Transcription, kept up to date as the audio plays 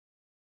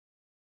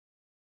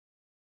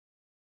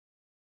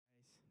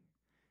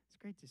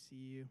great to see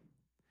you.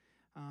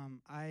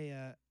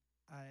 I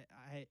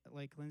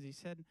like Lindsay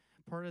said,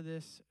 part of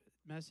this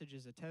message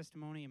is a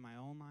testimony in my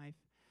own life,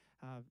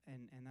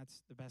 and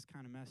that's the best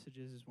kind of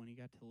messages is when you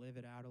got to live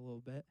it out a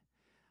little bit.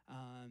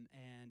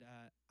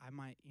 I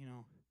might,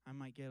 I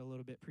might get a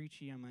little bit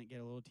preachy, I might get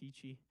a little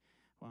teachy,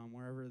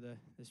 wherever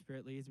the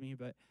Spirit leads me,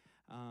 but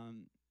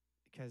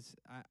because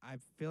I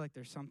feel like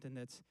there's something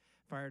that's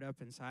fired up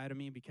inside of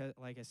me because,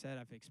 like I said,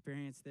 I've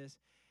experienced this.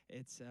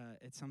 It's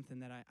something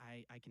that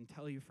I can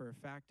tell you for a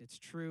fact it's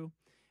true.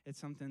 It's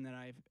something that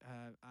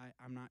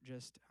I'm not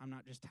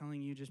just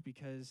telling you just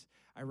because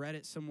I read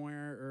it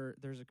somewhere or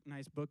there's a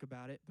nice book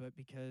about it, but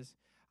because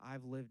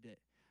I've lived it.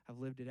 I've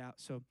lived it out.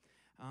 So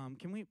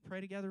can we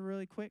pray together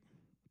really quick?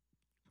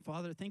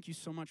 Father, thank you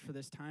so much for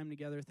this time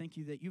together. Thank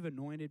you that you've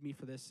anointed me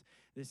for this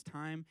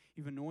time.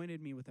 You've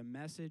anointed me with a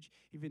message.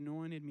 You've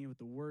anointed me with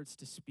the words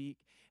to speak.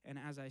 And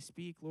as I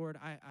speak, Lord,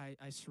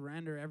 I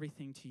surrender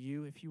everything to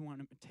you. If you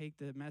want to take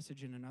the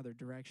message in another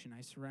direction,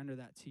 I surrender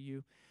that to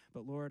you.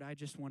 But Lord, I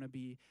just want to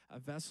be a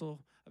vessel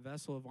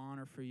of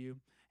honor for you.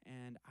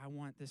 And I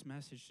want this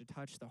message to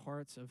touch the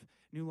hearts of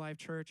New Life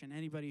Church and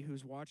anybody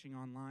who's watching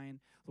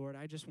online. Lord,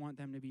 I just want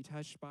them to be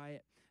touched by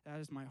it. That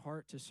is my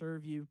heart, to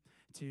serve you,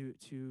 to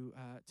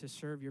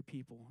serve your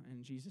people.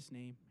 In Jesus'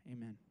 name,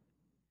 amen.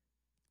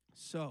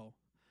 So,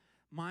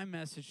 my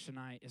message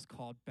tonight is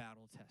called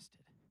Battle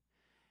Tested.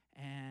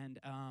 And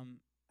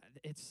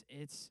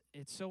it's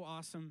so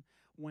awesome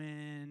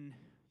when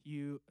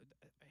you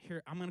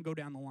here. I'm going to go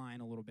down the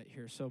line a little bit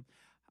here. So,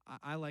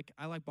 I like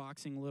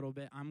boxing a little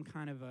bit. I'm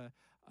kind of a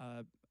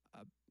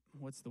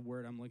what's the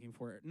word I'm looking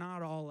for?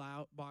 Not all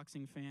out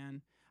boxing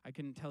fan. I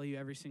couldn't tell you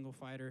every single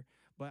fighter,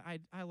 but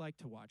I like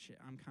to watch it.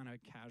 I'm kind of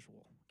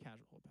casual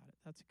about it.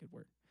 That's a good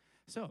word.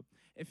 So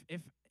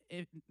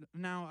if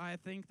now I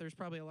think there's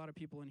probably a lot of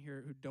people in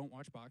here who don't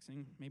watch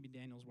boxing. Maybe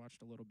Daniel's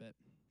watched a little bit,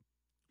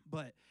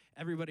 but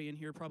everybody in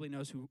here probably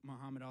knows who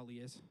Muhammad Ali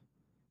is.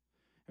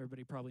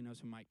 Everybody probably knows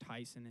who Mike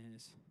Tyson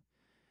is.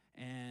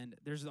 And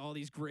there's all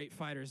these great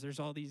fighters. There's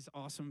all these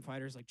awesome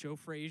fighters like Joe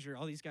Frazier,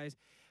 all these guys.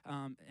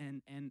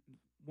 And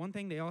one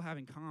thing they all have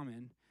in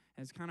common,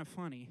 and it's kind of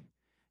funny,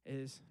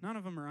 is none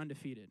of them are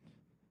undefeated.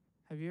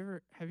 Have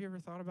you ever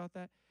thought about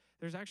that?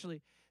 There's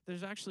actually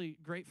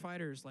great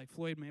fighters like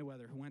Floyd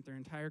Mayweather who went their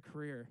entire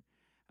career,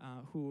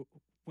 who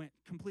went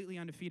completely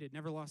undefeated,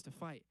 never lost a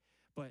fight.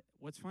 But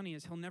what's funny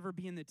is he'll never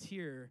be in the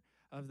tier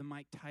of the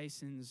Mike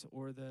Tysons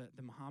or the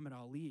Muhammad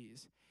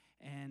Alis.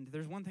 And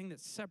there's one thing that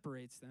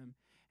separates them,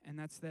 and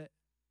that's that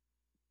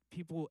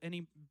people,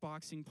 any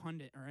boxing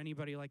pundit or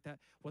anybody like that,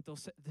 what they'll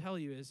tell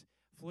you is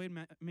Floyd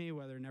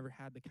Mayweather never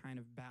had the kind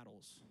of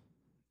battles.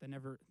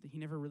 He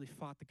never really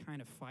fought the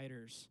kind of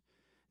fighters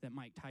that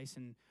Mike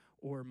Tyson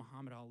or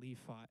Muhammad Ali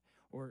fought.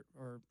 Or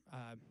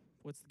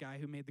what's the guy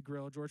who made the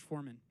grill? George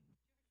Foreman.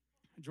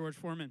 George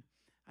Foreman.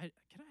 Can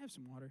I have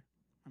some water?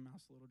 My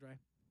mouth's a little dry.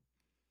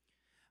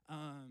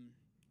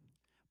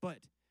 But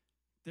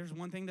there's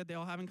one thing that they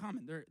all have in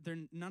common.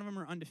 None of them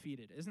are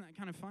undefeated. Isn't that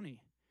kind of funny?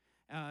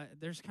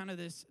 There's kind of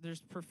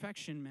there's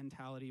perfection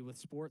mentality with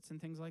sports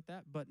and things like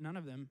that, but none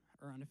of them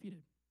are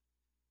undefeated.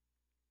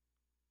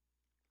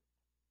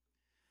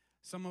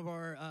 Some of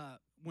our,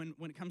 when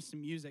it comes to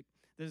music,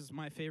 this is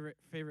my favorite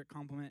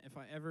compliment. If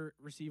I ever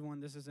receive one,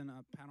 this isn't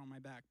a pat on my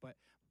back, but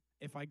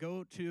if I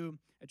go to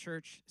a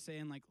church, say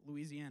in like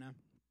Louisiana,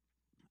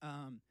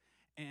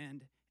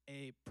 and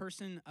a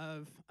person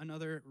of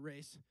another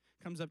race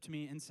comes up to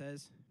me and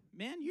says,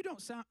 "Man, you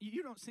don't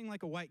sing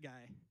like a white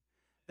guy."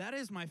 That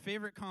is my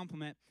favorite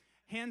compliment,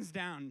 hands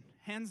down.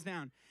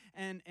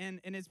 And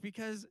it's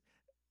because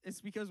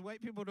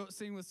white people don't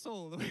sing with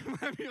soul the way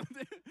black people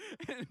do.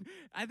 And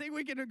I think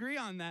we can agree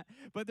on that.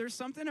 But there's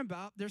something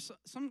about, there's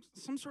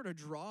some sort of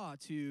draw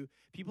to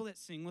people that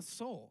sing with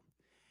soul.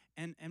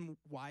 And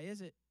why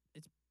is it?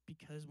 It's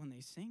because when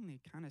they sing, they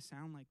kind of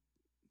sound like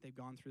they've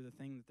gone through the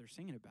thing that they're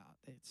singing about.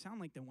 They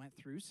sound like they went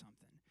through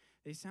something.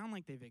 They sound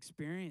like they've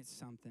experienced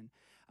something.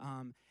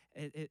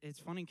 It's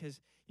funny because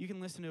you can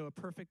listen to a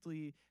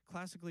perfectly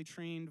classically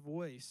trained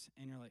voice,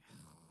 and you're like,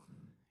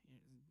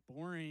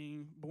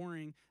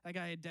 boring. That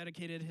guy had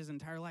dedicated his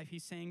entire life. He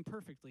sang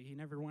perfectly. He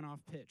never went off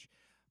pitch.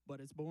 But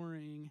it's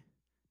boring.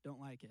 Don't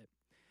like it.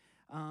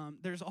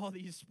 There's all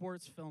these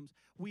sports films.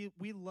 We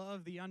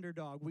love the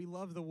underdog. We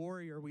love the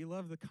warrior. We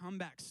love the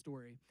comeback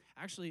story.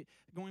 Actually,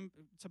 going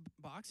to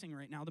boxing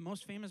right now, the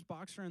most famous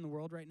boxer in the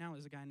world right now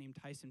is a guy named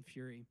Tyson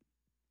Fury.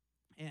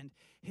 And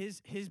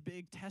his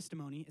big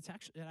testimony, it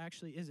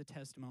actually is a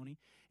testimony,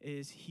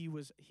 is he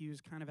was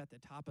kind of at the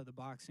top of the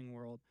boxing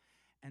world,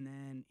 and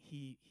then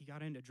he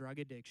got into drug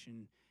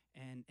addiction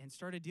and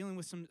started dealing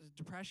with some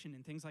depression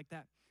and things like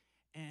that,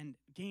 and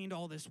gained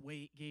all this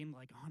weight, gained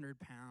like 100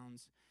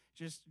 pounds,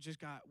 just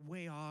got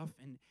way off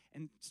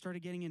and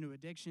started getting into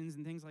addictions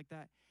and things like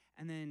that.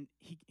 And then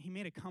he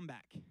made a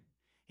comeback.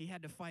 He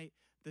had to fight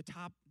the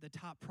top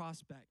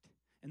prospect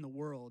in the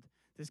world,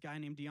 this guy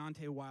named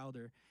Deontay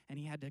Wilder, and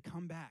he had to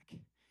come back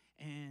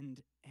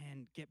and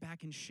get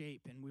back in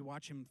shape. And we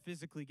watch him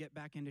physically get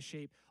back into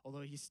shape,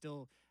 although he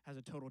still has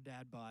a total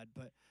dad bod.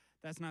 But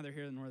that's neither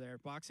here nor there.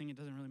 Boxing, it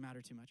doesn't really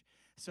matter too much.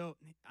 So,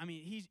 I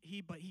mean,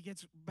 but he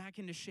gets back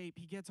into shape.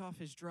 He gets off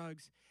his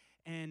drugs,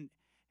 and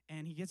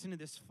he gets into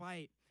this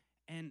fight,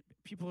 and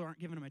people aren't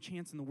giving him a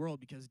chance in the world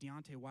because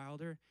Deontay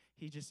Wilder,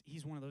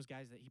 he's one of those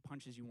guys that he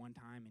punches you one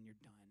time and you're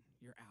done.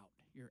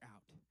 You're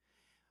out.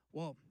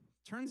 Well,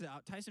 turns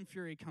out Tyson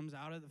Fury comes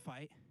out of the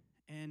fight,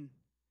 and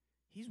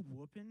he's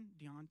whooping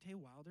Deontay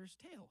Wilder's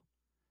tail.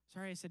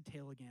 Sorry, I said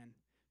tail again.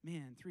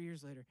 Man, 3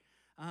 years later.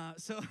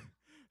 So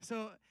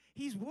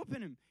he's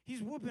whooping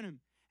him.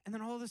 And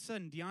then all of a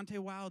sudden, Deontay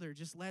Wilder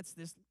just lets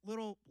this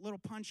little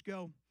punch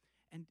go,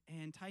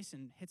 and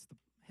Tyson hits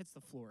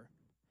the floor.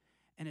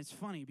 And it's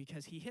funny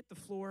because he hit the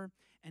floor,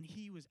 and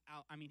he was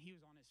out. I mean, he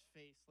was on his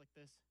face like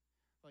this,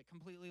 like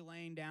completely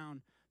laying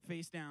down,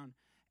 face down,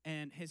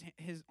 and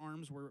his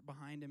arms were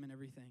behind him and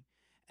everything.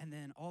 And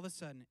then all of a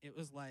sudden, it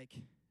was like,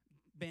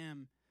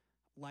 bam,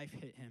 life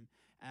hit him.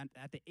 And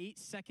at the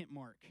 8-second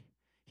mark,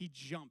 he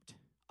jumped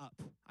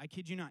up. I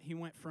kid you not. He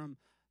went from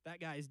that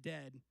guy's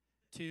dead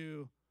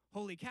to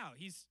holy cow,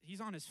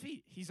 he's on his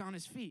feet.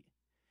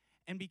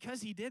 And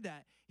because he did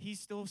that, he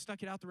still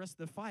stuck it out the rest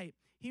of the fight.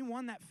 He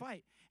won that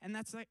fight. And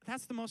that's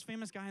the most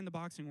famous guy in the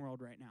boxing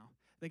world right now.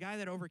 The guy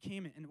that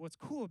overcame it. And what's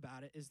cool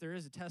about it is there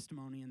is a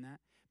testimony in that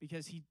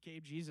because he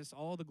gave Jesus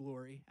all the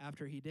glory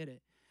after he did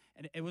it.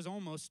 And it was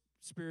almost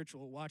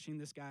spiritual watching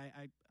this guy.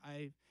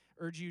 I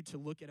urge you to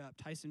look it up.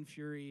 Tyson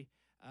Fury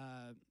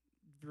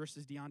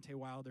versus Deontay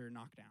Wilder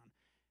knockdown.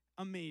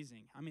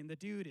 Amazing. I mean, the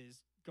dude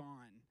is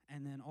gone.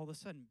 And then all of a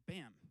sudden,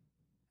 bam.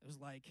 It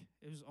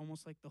was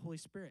almost like the Holy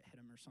Spirit hit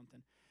him or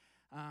something.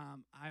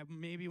 I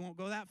maybe won't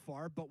go that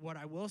far, but what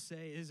I will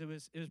say is it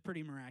was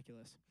pretty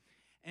miraculous.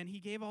 And he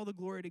gave all the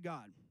glory to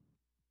God.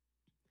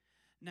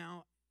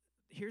 Now,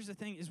 here's the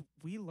thing is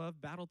we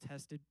love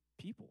battle-tested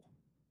people.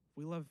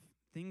 We love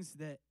things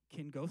that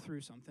can go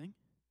through something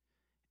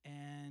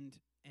and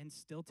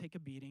still take a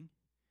beating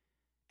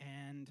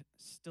and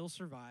still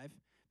survive,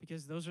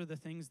 because those are the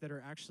things that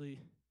are actually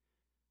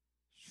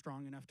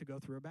strong enough to go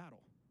through a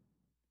battle.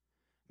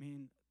 I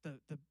mean,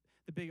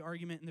 the big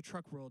argument in the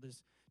truck world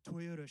is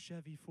Toyota,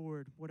 Chevy,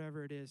 Ford,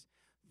 whatever it is.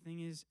 The thing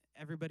is,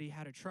 everybody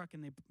had a truck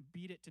and they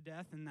beat it to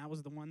death, and that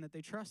was the one that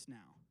they trust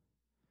now.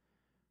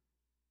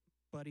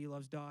 Buddy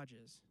loves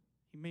Dodges.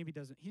 He maybe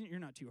doesn't. You're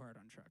not too hard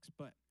on trucks,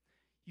 but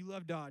you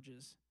love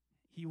Dodges.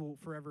 He will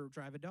forever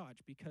drive a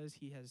Dodge because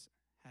he has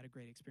had a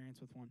great experience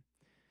with one.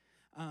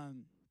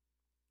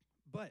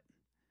 But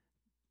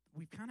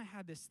we've kind of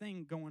had this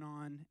thing going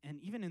on, and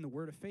even in the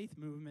Word of Faith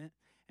movement,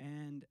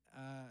 and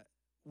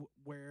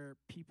where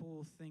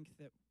people think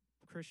that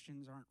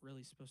Christians aren't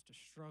really supposed to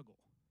struggle,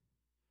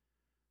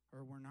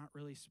 or we're not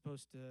really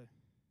supposed to,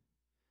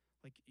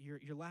 like,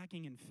 you're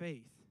lacking in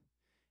faith.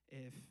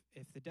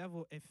 If the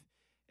devil,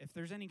 if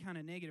there's any kind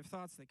of negative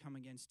thoughts that come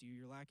against you,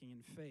 you're lacking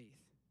in faith.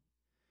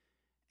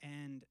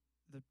 And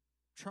the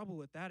trouble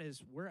with that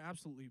is we're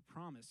absolutely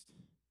promised.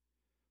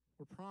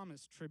 We're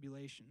promised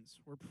tribulations.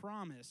 We're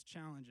promised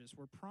challenges.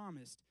 We're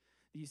promised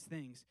these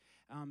things.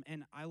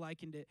 And I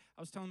likened it.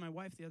 I was telling my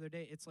wife the other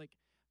day, it's like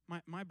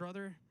my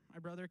brother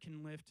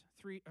can lift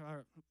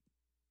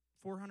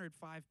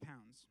 405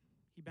 pounds.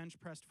 He bench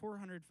pressed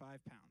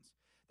 405 pounds.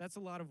 That's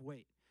a lot of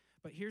weight.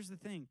 But here's the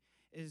thing,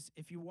 is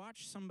if you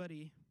watch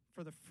somebody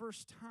for the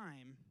first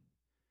time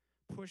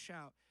push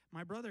out,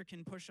 my brother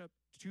can push up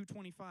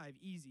 225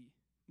 easy.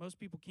 Most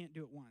people can't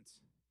do it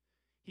once.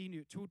 He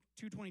knew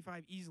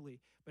 225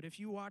 easily. But if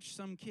you watch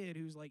some kid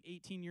who's like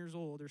 18 years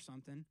old or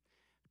something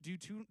do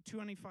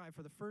 225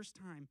 for the first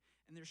time,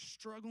 and they're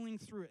struggling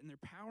through it, and they're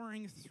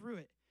powering through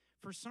it,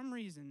 for some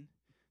reason,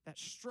 that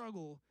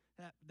struggle,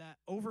 that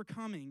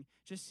overcoming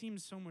just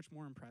seems so much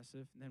more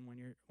impressive than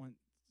when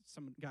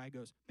some guy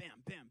goes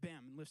bam, bam,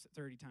 bam, and lifts it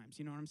 30 times.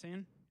 You know what I'm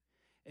saying?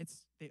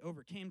 They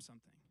overcame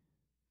something.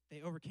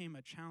 They overcame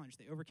a challenge.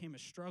 They overcame a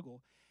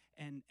struggle.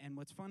 And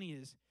what's funny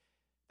is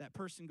that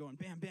person going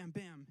bam, bam,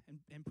 bam,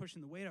 and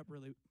pushing the weight up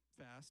really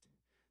fast,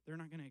 they're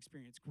not going to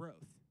experience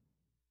growth.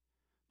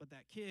 But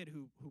that kid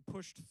who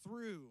pushed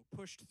through,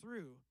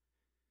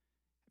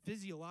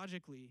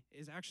 physiologically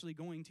is actually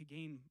going to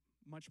gain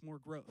much more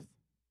growth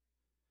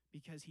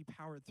because he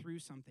powered through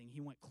something.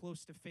 He went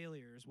close to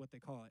failure is what they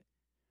call it,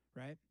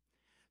 right?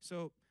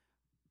 So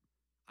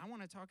I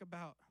want to talk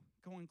about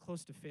going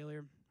close to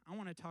failure. I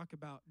want to talk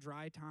about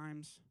dry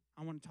times.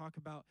 I want to talk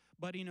about,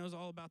 Buddy knows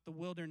all about the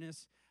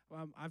wilderness.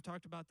 I've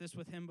talked about this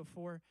with him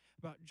before.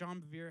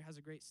 John Bevere has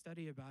a great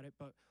study about it,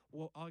 but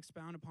I'll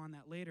expound upon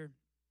that later.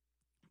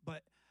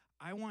 But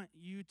I want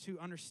you to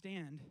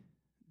understand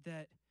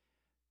that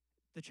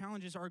the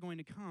challenges are going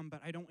to come,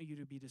 but I don't want you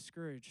to be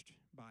discouraged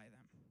by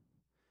them.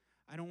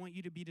 I don't want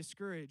you to be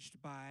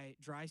discouraged by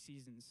dry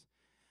seasons.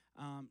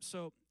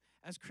 So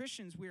as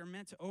Christians, we are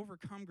meant to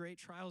overcome great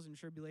trials and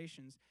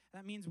tribulations.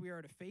 That means we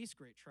are to face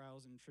great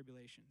trials and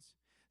tribulations.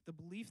 The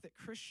belief that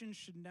Christians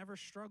should never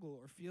struggle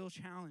or feel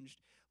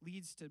challenged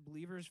leads to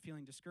believers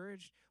feeling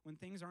discouraged when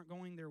things aren't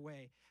going their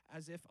way,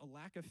 as if a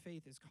lack of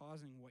faith is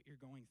causing what you're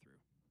going through.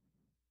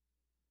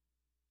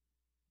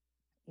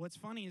 What's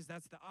funny is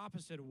that's the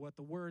opposite of what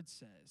the Word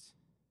says.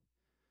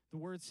 The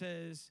word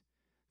says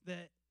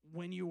that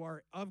when you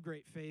are of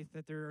great faith,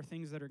 that there are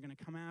things that are going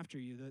to come after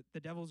you. The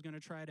devil's going to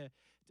try to,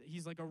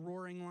 he's like a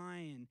roaring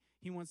lion.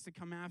 He wants to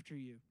come after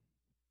you.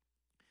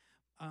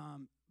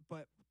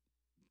 But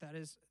that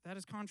is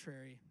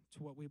contrary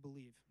to what we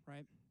believe,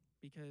 right?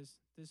 Because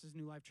this is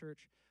New Life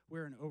Church.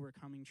 We're an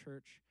overcoming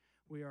church.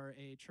 We are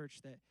a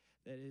church that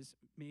is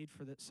made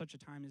for such a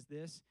time as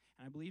this.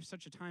 And I believe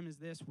such a time as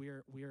this, we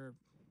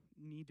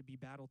need to be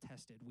battle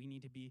tested. We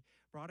need to be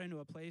brought into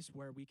a place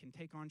where we can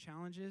take on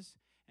challenges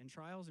and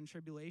trials and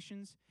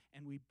tribulations,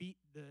 and we beat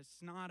the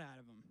snot out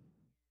of them,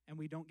 and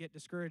we don't get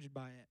discouraged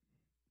by it.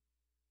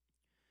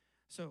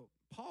 So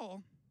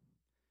Paul,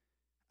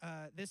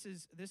 this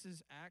is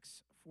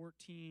Acts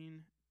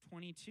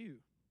 14:22.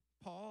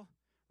 Paul,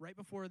 right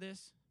before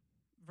this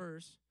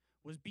verse,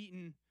 was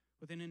beaten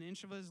within an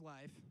inch of his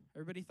life.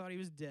 Everybody thought he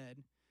was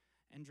dead,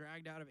 and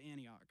dragged out of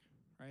Antioch,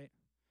 right?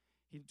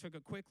 He took a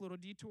quick little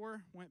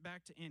detour, went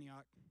back to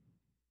Antioch.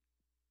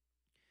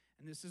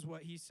 And this is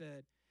what he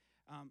said.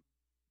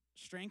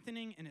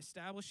 Strengthening and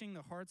establishing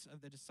the hearts of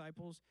the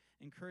disciples,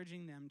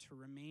 encouraging them to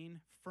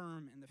remain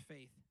firm in the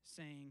faith,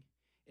 saying,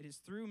 it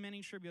is through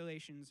many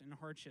tribulations and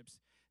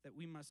hardships that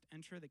we must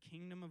enter the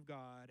kingdom of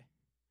God.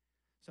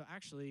 So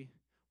actually,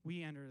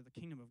 we enter the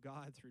kingdom of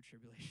God through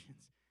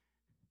tribulations.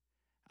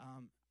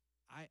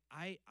 I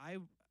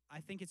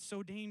think it's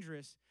so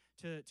dangerous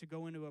to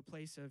go into a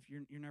place of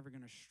you're never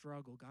going to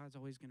struggle. God's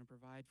always going to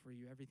provide for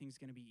you. Everything's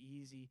going to be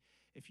easy.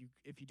 If you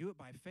do it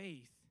by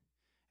faith,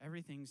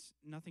 nothing's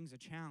a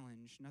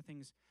challenge.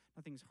 Nothing's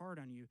hard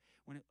on you.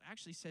 When it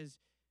actually says,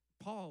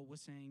 Paul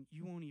was saying,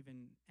 you won't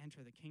even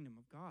enter the kingdom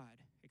of God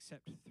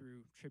except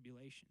through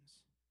tribulations.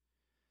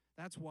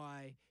 That's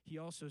why he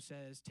also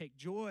says, take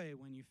joy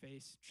when you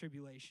face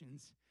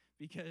tribulations,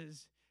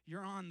 because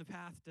you're on the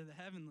path to the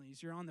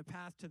heavenlies. You're on the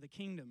path to the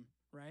kingdom,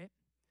 right?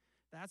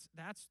 That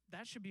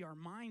should be our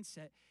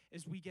mindset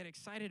as we get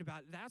excited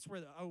about it. That's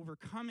where the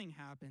overcoming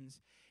happens.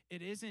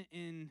 It isn't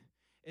in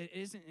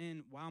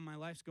wow, my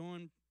life's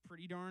going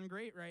pretty darn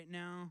great right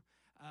now.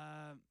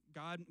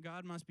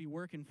 God must be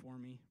working for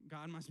me.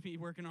 God must be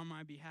working on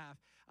my behalf.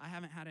 I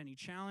haven't had any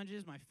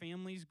challenges. My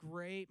family's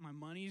great. My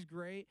money's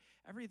great.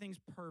 Everything's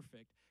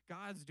perfect.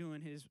 God's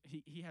doing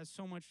he has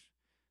so much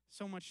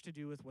to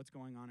do with what's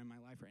going on in my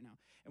life right now.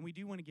 And we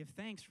do want to give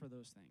thanks for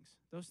those things.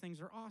 Those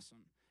things are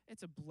awesome.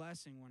 It's a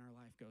blessing when our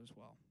life goes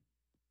well.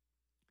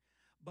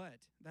 But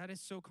that is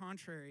so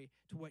contrary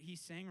to what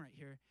he's saying right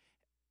here.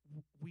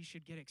 We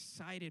should get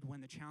excited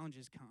when the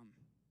challenges come,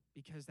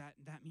 because that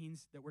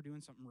means that we're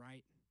doing something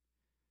right.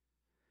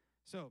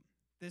 So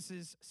this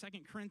is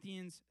 2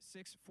 Corinthians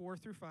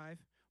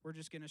 6:4-5. We're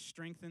just going to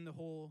strengthen the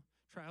whole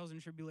trials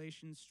and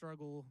tribulations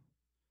struggle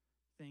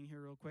thing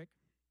here real quick.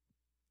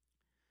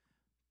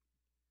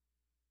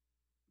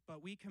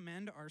 But we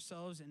commend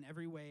ourselves in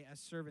every way as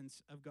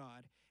servants of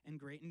God, in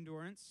great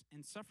endurance,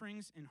 in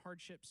sufferings, in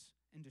hardships,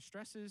 in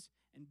distresses,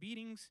 in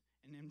beatings,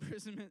 in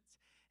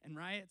imprisonments, and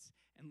riots,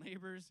 and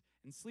labors,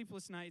 and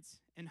sleepless nights,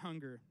 and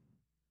hunger.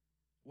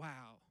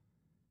 Wow.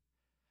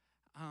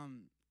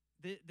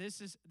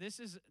 This is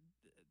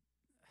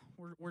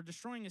we're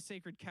destroying a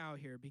sacred cow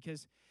here,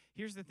 because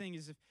here's the thing: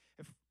 is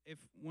if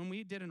when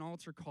we did an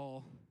altar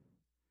call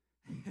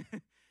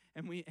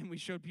and we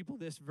showed people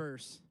this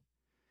verse,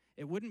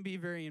 it wouldn't be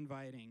very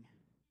inviting.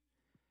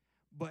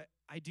 But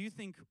I do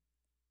think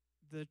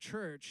the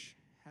church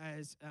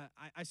has.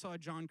 I saw a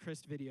John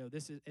Christ video.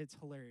 It's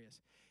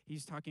hilarious.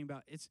 He's talking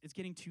about it's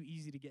getting too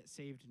easy to get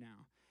saved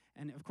now,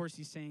 and of course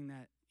he's saying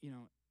that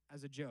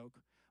as a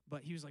joke.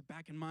 But he was like,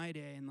 back in my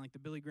day, in like the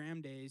Billy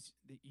Graham days,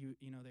 that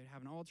they'd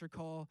have an altar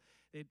call.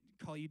 They'd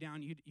call you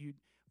down. You'd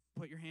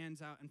put your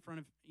hands out in front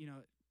of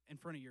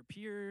your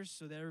peers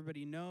so that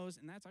everybody knows.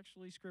 And that's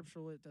actually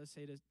scriptural. It does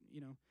say to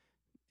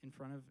in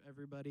front of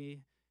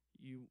everybody,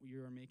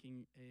 you are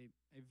making a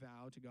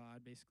vow to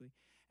God, basically.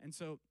 And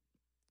so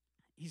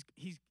he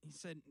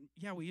said,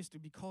 yeah, we used to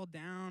be called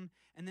down,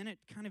 and then it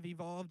kind of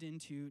evolved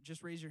into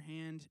just raise your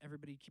hand,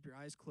 everybody keep your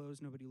eyes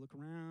closed, nobody look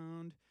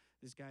around.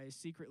 This guy is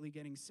secretly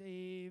getting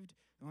saved.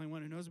 The only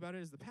one who knows about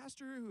it is the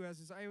pastor, who has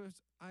his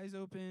eyes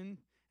open,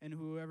 and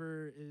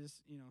whoever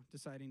is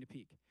deciding to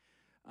peek.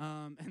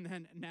 And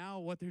then now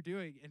what they're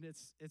doing, and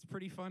it's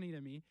pretty funny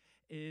to me,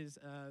 is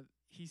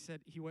he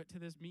said he went to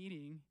this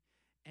meeting,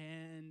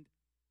 and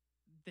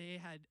they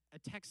had a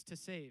text to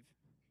save.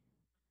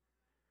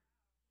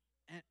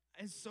 And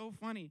it's so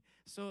funny.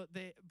 So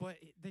they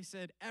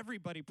said,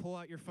 everybody pull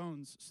out your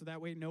phones, so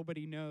that way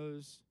nobody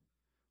knows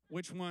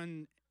which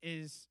one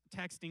is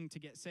texting to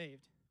get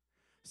saved.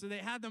 So they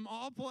had them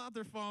all pull out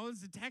their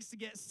phones to text to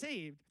get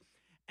saved.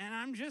 And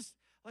I'm just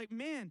like,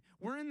 man,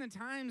 we're in the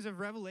times of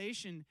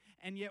Revelation,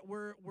 and yet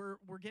we're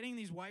getting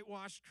these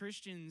whitewashed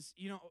Christians.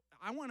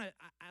 I want to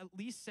at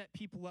least set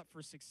people up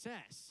for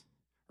success,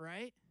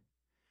 right?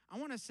 I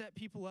want to set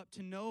people up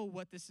to know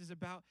what this is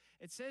about.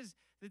 It says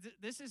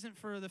that this isn't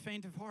for the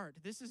faint of heart.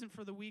 This isn't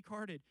for the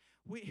weak-hearted.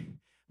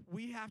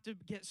 We have to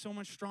get so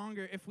much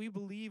stronger if we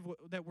believe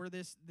that we're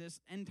this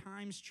end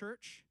times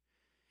church.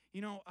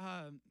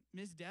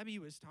 Miss Debbie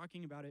was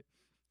talking about it.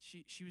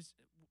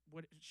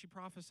 she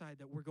prophesied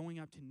that we're going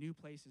up to new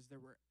places,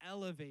 that we're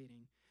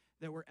elevating,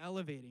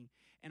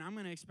 and I'm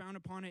going to expound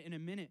upon it in a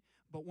minute.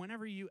 But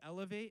whenever you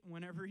elevate,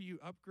 whenever you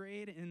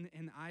upgrade in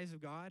the eyes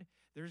of God,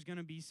 there's going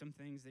to be some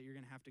things that you're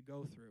going to have to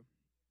go through.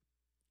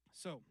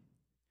 So,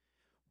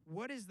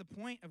 what is the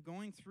point of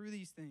going through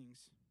these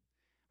things?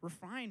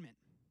 Refinement.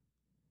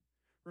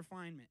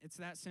 It's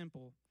that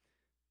simple.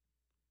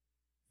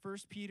 1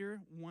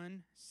 Peter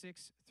 1,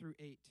 6 through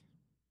 8.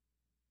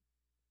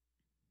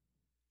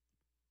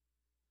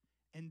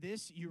 And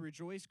this you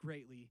rejoice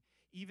greatly,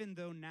 even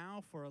though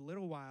now for a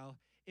little while,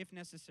 if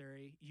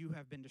necessary, you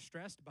have been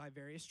distressed by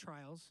various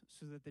trials,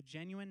 so that the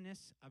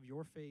genuineness of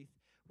your faith,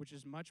 which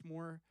is much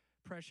more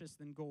precious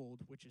than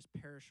gold, which is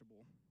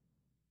perishable.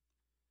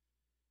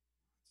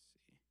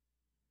 Let's see.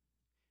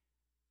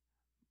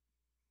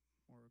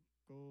 More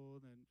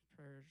gold and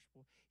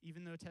perishable,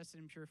 even though tested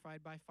and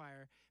purified by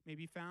fire, may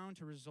be found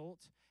to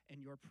result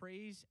in your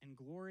praise and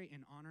glory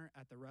and honor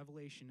at the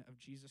revelation of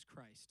Jesus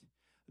Christ.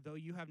 Though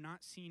you have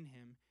not seen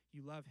him,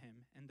 you love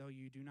him, and though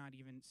you do not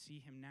even see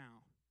him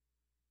now,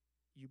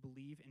 you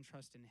believe and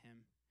trust in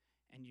him,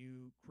 and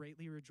you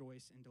greatly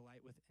rejoice and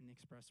delight with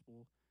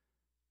inexpressible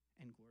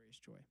and glorious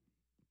joy.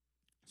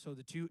 So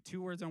the two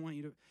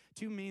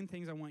main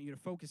things I want you to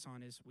focus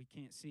on is we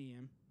can't see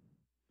him,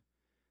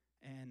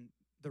 and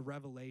the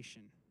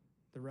revelation.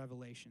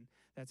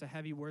 That's a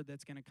heavy word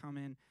that's going to come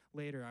in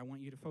later. I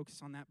want you to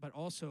focus on that, but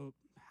also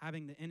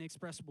having the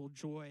inexpressible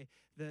joy,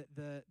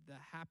 the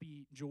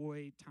happy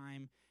joy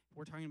time.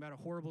 We're talking about a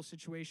horrible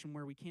situation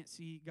where we can't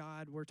see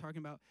God. We're talking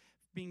about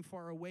being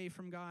far away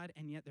from God,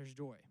 and yet there's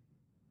joy.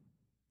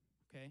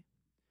 Okay?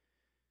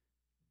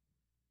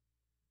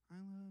 I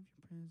love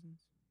your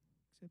presence,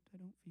 except I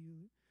don't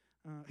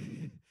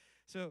feel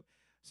it.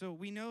 So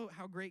we know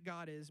how great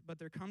God is, but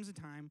there comes a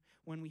time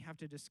when we have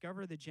to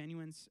discover the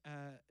genuine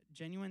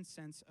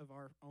sense of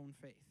our own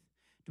faith.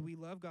 Do we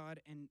love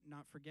God and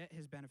not forget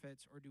his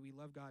benefits, or do we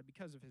love God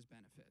because of his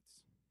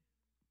benefits?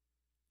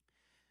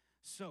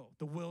 So,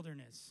 the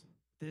wilderness.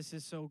 This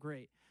is so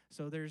great.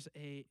 So there's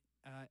if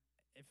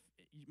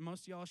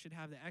most of y'all should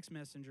have the X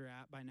Messenger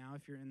app by now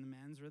if you're in the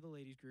men's or the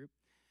ladies group,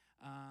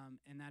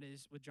 and that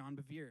is with John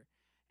Bevere.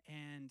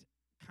 And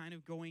kind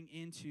of going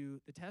into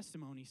the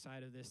testimony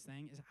side of this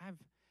thing is I've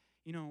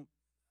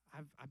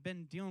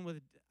been dealing with,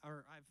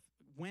 or I've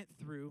went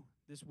through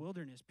this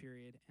wilderness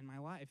period in my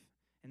life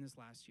in this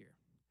last year.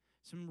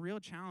 Some real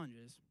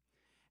challenges.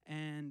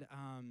 And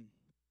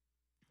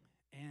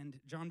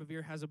John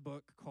Bevere has a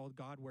book called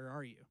God, Where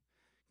Are You?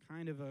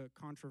 Kind of a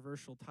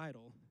controversial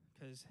title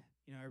because,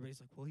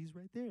 everybody's like, well, he's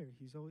right there.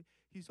 He's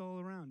all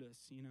around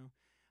us,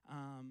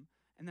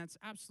 and that's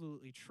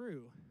absolutely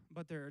true.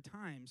 But there are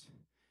times,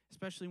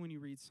 especially when you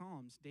read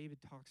Psalms, David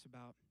talks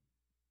about,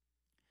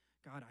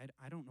 God,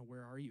 I don't know,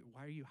 where are you?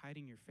 Why are you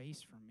hiding your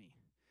face from me?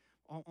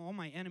 All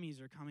my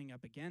enemies are coming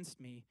up against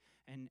me,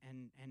 and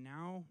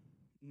now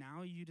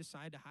you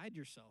decide to hide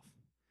yourself.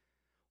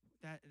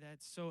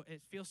 That's so,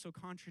 it feels so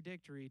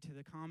contradictory to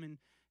the common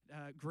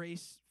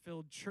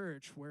grace-filled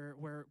church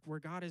where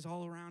God is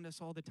all around us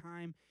all the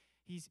time.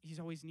 He's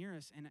always near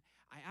us, and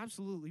I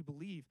absolutely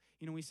believe.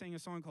 We sang a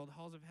song called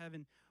Halls of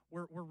Heaven.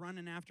 We're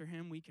running after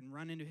him. We can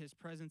run into his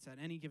presence at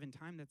any given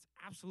time. That's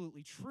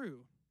absolutely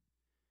true.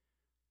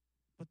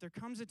 But there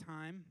comes a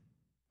time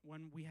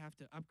when we have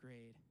to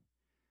upgrade.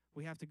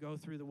 We have to go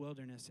through the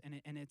wilderness,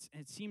 and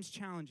it seems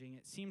challenging.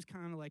 It seems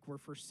kind of like we're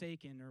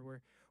forsaken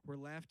or we're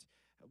left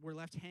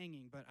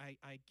hanging. But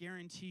I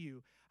guarantee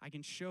you, I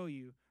can show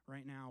you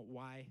right now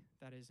why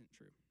that isn't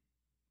true.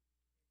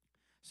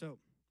 So,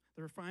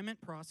 the refinement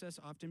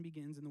process often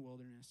begins in the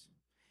wilderness.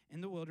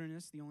 In the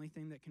wilderness, the only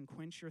thing that can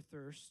quench your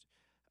thirst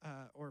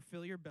or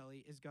fill your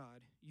belly is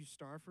God. You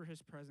starve for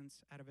his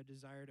presence out of a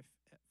desire to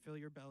fill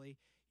your belly.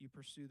 You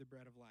pursue the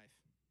bread of life.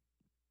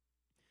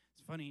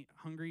 It's funny,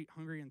 hungry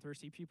and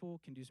thirsty people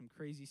can do some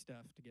crazy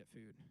stuff to get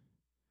food,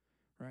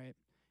 right?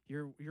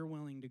 You're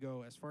willing to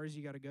go as far as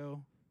you got to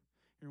go.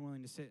 You're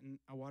willing to sit in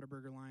a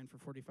Whataburger line for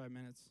 45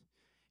 minutes.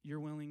 You're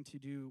willing to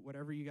do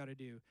whatever you got to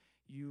do.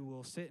 You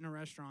will sit in a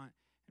restaurant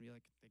and be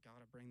like, they got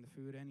to bring the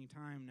food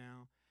anytime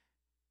now,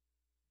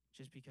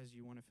 just because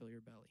you want to fill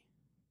your belly,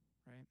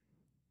 right?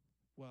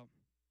 Well,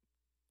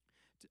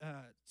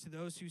 to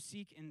those who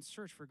seek and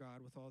search for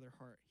God with all their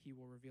heart, he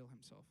will reveal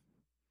himself.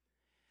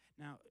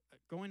 Now,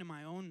 going to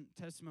my own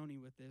testimony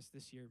with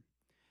this year,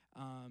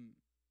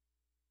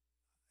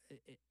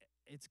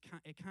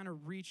 it kind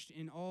of reached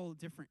in all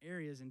different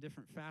areas and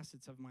different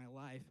facets of my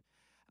life.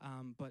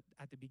 But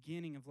at the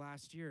beginning of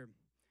last year,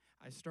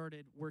 I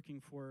started working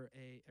for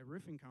a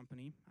roofing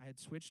company. I had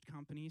switched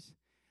companies.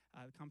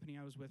 The company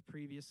I was with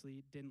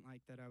previously didn't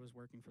like that I was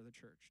working for the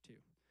church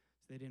too.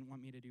 So they didn't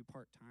want me to do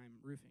part-time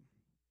roofing.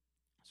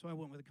 So I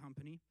went with a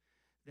company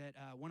that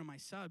one of my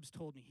subs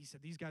told me. He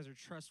said, these guys are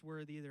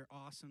trustworthy, they're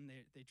awesome,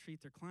 they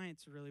treat their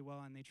clients really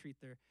well, and they treat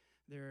their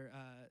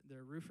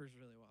roofers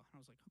really well. And I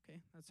was like,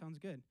 okay, that sounds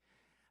good.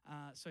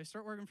 So I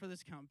start working for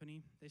this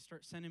company. They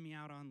start sending me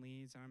out on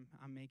leads.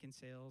 I'm making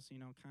sales,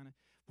 kind of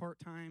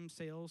part-time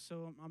sales.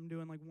 So I'm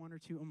doing like 1 or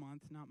 2 a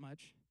month, not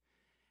much.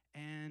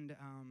 And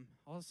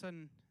all of a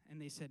sudden,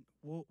 and they said,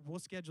 we'll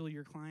schedule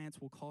your clients.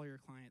 We'll call your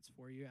clients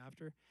for you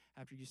after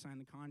you sign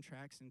the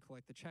contracts and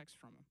collect the checks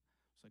from them.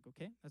 It's like,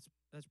 okay,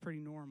 that's pretty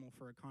normal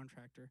for a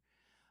contractor.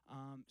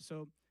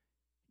 So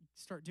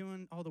start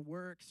doing all the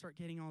work, start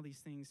getting all these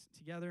things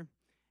together,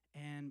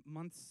 and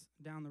months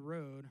down the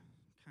road,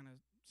 kind of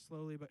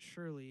slowly but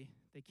surely,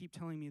 they keep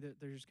telling me that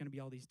there's going to be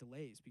all these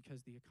delays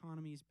because the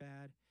economy is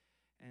bad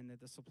and that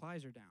the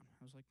supplies are down.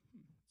 I was like,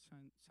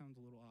 sounds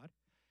a little odd.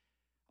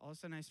 All of a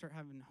sudden, I start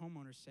having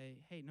homeowners say,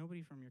 hey,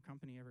 nobody from your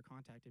company ever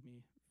contacted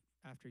me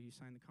after you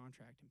signed the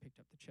contract and picked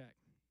up the check.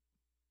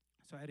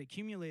 So I had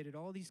accumulated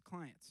all these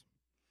clients,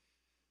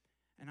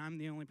 and I'm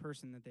the only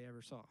person that they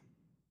ever saw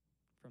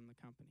from the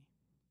company.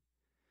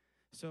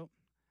 So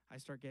I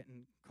start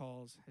getting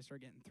calls, I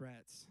start getting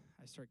threats,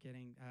 I start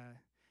getting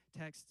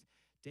texts.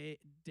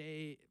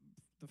 The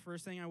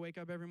first thing I wake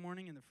up every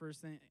morning, and the first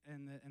thing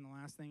and the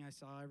last thing I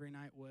saw every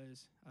night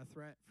was a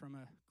threat from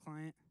a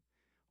client,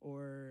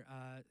 or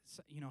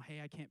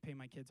hey, I can't pay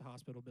my kids'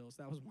 hospital bills.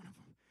 That was one of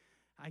them.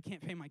 I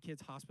can't pay my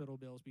kids' hospital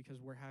bills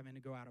because we're having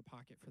to go out of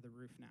pocket for the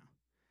roof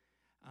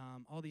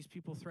now. All these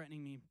people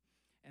threatening me,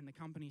 and the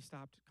company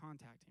stopped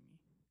contacting me.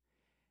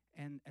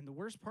 And the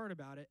worst part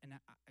about it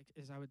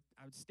is I would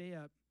stay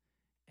up,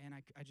 and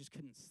I just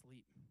couldn't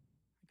sleep.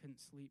 I couldn't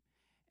sleep.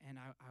 And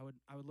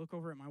I would look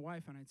over at my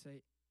wife, and I'd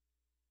say,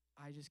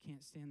 I just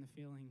can't stand the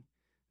feeling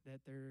that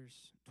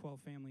there's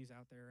 12 families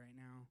out there right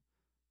now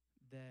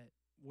that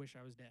wish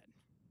I was dead,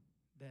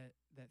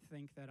 that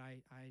think that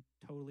I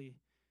totally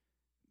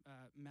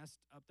messed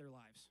up their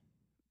lives.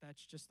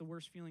 That's just the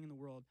worst feeling in the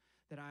world,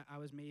 that I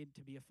was made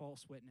to be a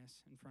false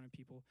witness in front of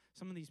people.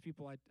 Some of these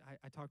people, I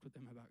talked with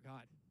them about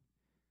God.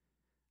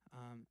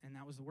 And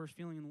that was the worst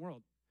feeling in the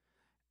world.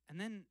 And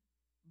then,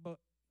 but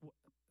what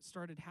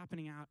started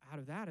happening out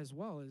of that as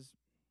well is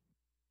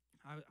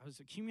I was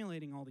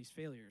accumulating all these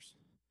failures.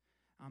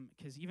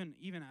 Because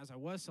even as I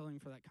was selling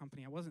for that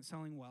company, I wasn't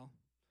selling well.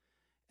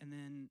 And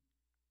then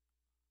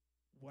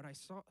what I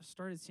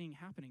started seeing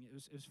happening, it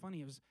was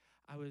funny.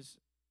 I was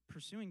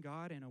pursuing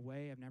God in a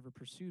way I've never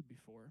pursued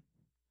before.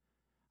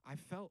 I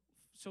felt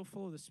so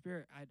full of the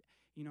Spirit.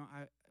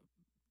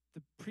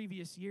 The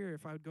previous year,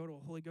 if I would go to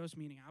a Holy Ghost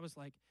meeting, I was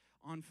like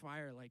on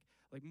fire, like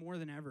more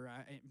than ever.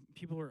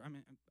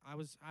 I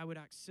would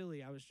act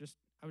silly. I was just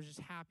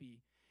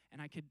happy,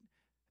 and I could,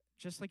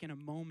 just like in a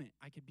moment,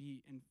 I could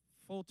be in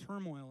full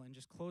turmoil and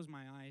just close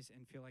my eyes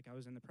and feel like I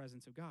was in the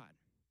presence of God.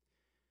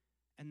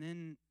 And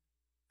then,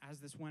 as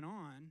this went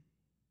on,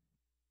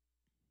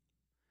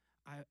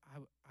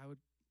 I would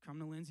come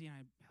to Lindsay and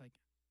I'd be like,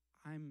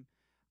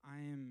 I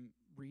am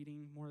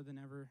reading more than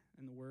ever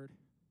in the Word.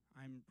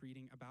 I'm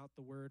reading about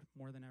the Word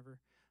more than ever.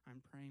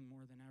 I'm praying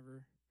more than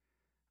ever.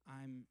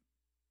 I'm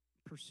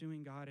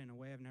pursuing God in a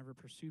way I've never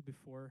pursued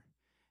before.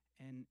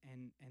 And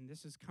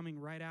this is coming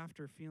right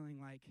after feeling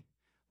like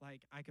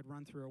I could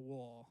run through a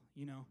wall,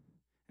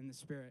 in the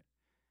Spirit.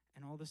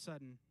 And all of a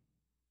sudden,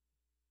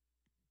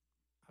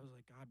 I was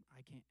like, God,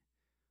 I can't,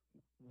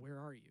 where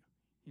are you?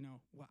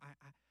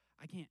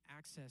 I can't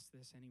access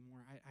this anymore.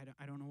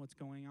 I don't know what's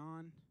going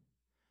on.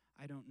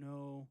 I don't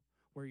know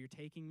where you're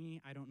taking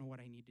me. I don't know what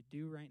I need to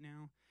do right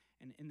now.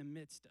 And in the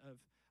midst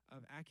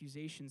of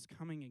accusations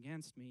coming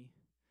against me,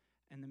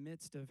 in the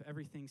midst of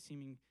everything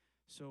seeming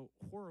so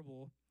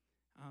horrible,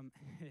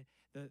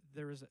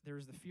 there was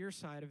the fear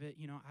side of it.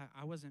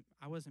 I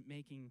wasn't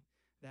making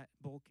that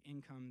bulk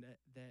income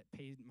that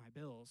paid my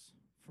bills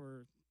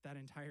for that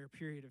entire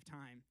period of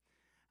time.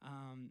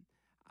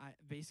 I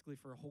basically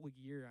for a whole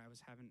year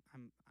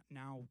I'm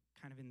now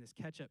kind of in this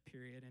catch-up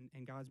period,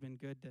 and God's been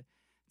good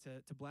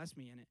to bless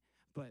me in it.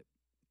 But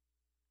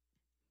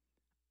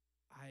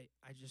I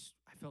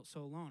felt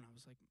so alone. I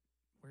was like,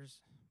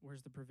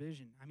 where's the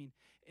provision? I mean,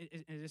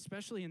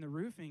 especially in the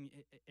roofing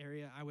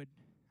area,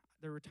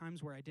 there were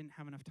times where I didn't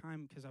have enough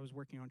time because I was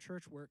working on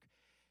church work,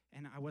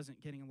 and I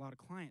wasn't getting a lot of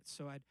clients.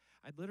 So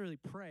I'd literally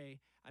pray.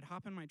 I'd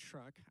hop in my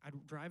truck.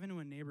 I'd drive into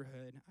a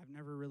neighborhood I've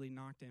never really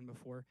knocked in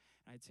before,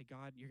 and I'd say,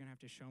 God, you're going to have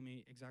to show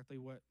me exactly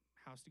what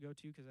house to go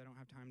to because I don't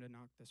have time to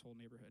knock this whole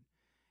neighborhood.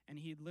 And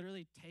he'd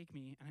literally take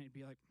me, and I'd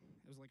be like,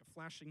 it was like a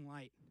flashing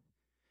light.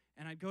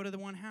 And I'd go to the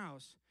one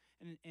house,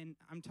 and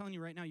I'm telling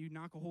you right now, you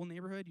knock a whole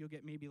neighborhood, you'll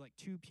get maybe like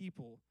 2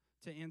 people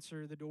to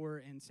answer the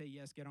door and say,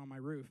 yes, get on my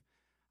roof.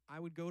 I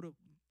would go to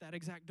that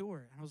exact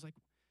door, and I was like,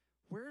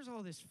 where's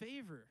all this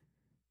favor?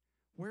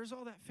 Where's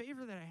all that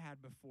favor that I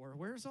had before?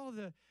 Where's all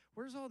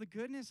the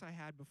goodness I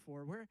had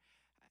before? Where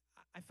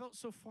I felt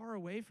so far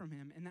away from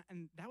him,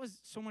 and that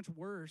was so much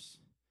worse.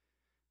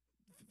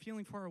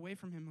 Feeling far away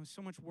from him was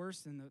so much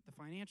worse than the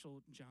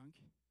financial junk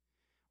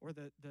or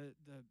the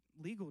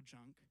legal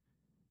junk.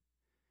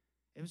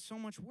 It was so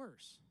much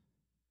worse.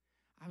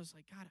 I was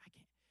like, God, I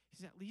can't. He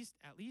said,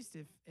 at least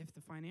if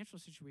the financial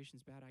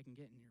situation's bad, I can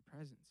get in your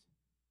presence.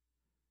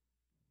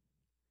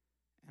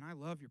 And I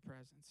love your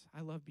presence. I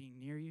love being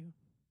near you.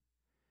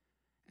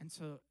 And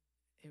so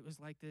it was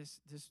like this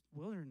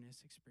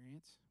wilderness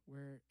experience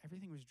where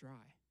everything was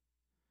dry.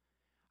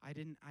 I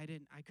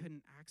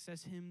couldn't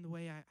access him the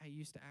way I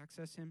used to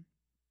access him.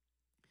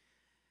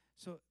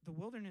 So the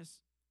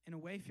wilderness, in a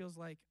way, feels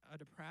like a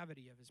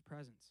depravity of his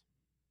presence.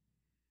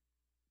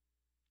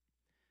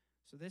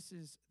 So this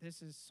is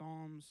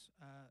Psalms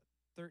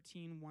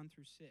 13, 1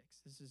 through 6.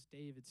 This is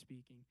David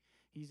speaking.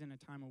 He's in a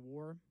time of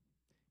war.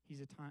 He's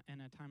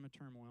in a time of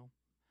turmoil.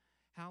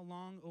 How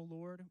long, O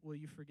Lord, will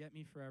you forget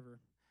me forever?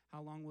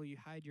 How long will you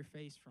hide your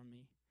face from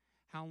me?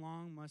 How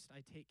long must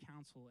I take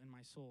counsel in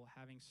my soul,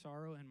 having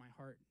sorrow in my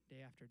heart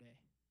day after day?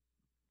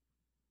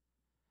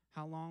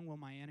 How long will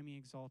my enemy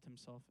exalt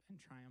himself and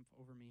triumph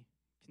over me?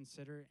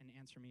 Consider and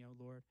answer me, O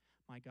Lord,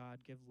 my God.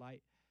 Give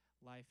life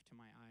to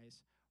my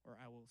eyes, or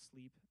I will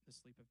sleep the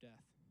sleep of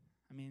death.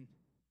 I mean,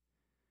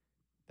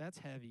 that's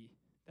heavy.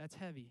 That's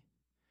heavy.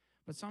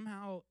 But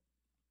somehow,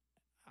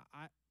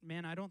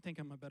 I don't think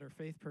I'm a better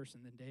faith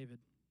person than David.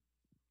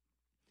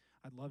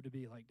 I'd love to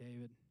be like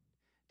David.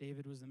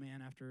 David was the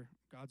man after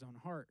God's own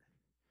heart.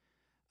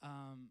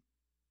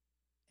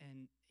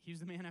 And he was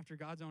the man after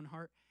God's own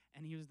heart,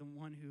 and he was the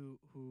one who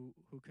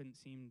couldn't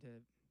seem to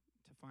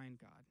find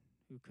God,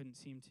 who couldn't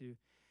seem to.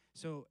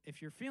 So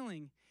if you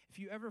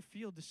ever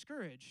feel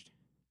discouraged,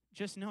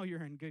 just know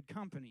you're in good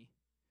company.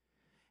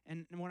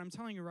 And what I'm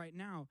telling you right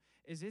now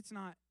is it's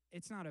not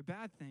a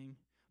bad thing,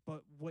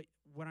 but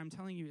what I'm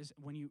telling you is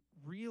when you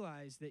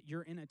realize that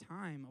you're in a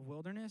time of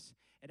wilderness,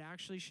 it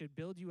actually should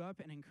build you up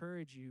and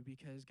encourage you,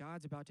 because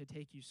God's about to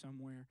take you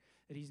somewhere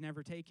that he's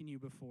never taken you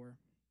before.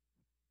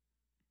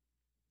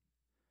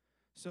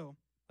 So,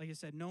 like I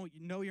said,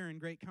 know you're in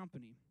great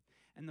company.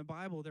 In the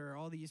Bible, there are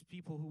all these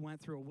people who went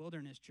through a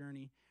wilderness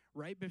journey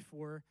right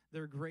before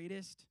their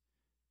greatest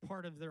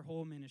part of their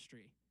whole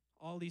ministry.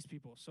 All these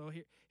people. So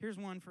here's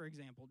one, for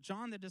example.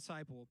 John the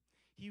disciple,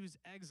 he was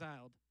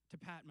exiled to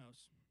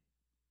Patmos,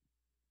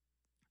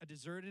 a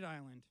deserted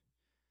island.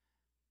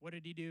 What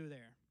did he do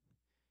there?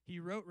 He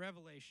wrote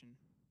Revelation.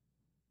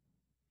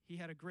 He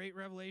had a great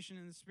revelation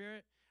in the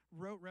Spirit,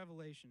 wrote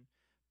Revelation.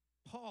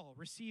 Paul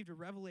received a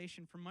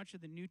revelation from much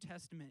of the New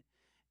Testament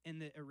in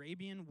the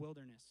Arabian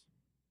wilderness.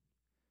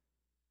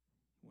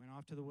 Went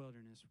off to the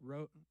wilderness,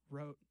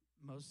 wrote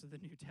most of the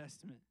New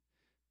Testament.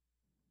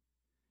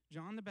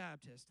 John the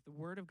Baptist, the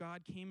word of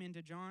God came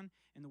into John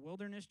in the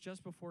wilderness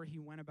just before he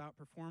went about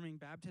performing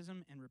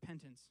baptism and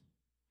repentance.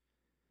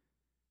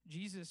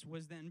 Jesus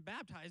was then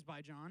baptized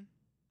by John.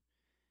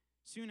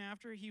 Soon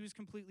after, he was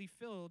completely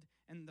filled,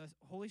 and the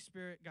Holy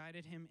Spirit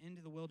guided him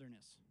into the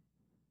wilderness.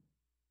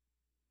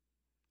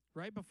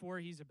 Right before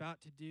he's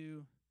about to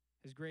do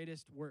his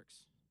greatest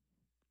works.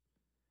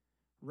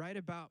 Right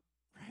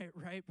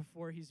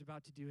before he's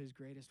about to do his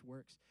greatest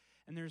works.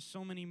 And there's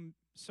so many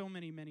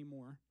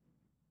more,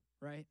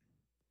 right?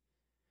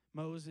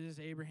 Moses,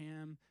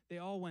 Abraham, they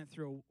all went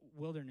through a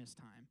wilderness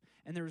time.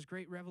 And there was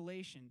great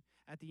revelation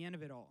at the end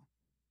of it all.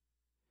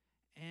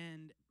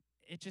 And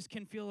it just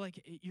can feel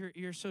like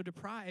you're so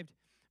deprived,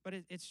 but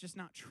it's just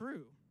not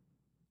true.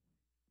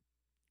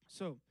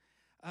 So,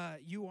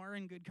 you are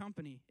in good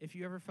company. If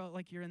you ever felt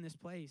like you're in this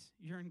place,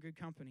 you're in good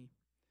company.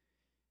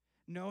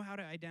 Know how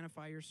to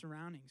identify your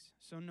surroundings.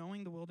 So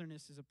knowing the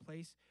wilderness is a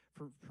place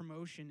for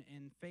promotion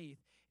and faith,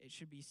 it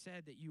should be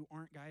said that you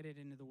aren't guided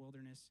into the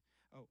wilderness.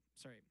 Oh,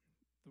 sorry.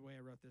 The way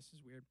I wrote this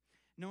is weird.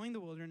 Knowing the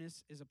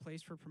wilderness is a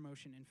place for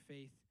promotion and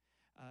faith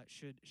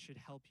should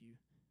help you.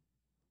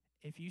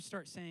 If you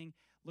start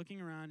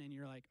looking around and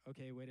you're like,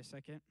 okay, wait a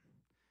second.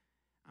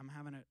 I'm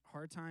having a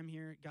hard time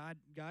here. God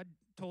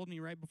told me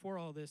right before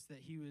all this that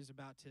he was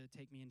about to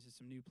take me into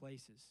some new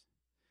places.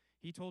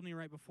 He told me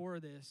right before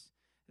this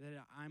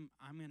that I'm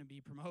going to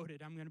be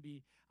promoted. I'm going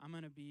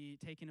to be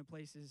taken to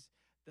places,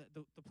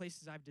 the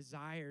places I've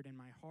desired in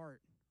my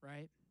heart,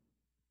 right?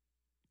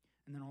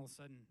 And then all of a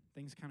sudden,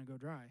 things kind of go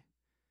dry.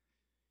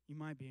 You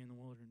might be in the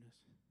wilderness.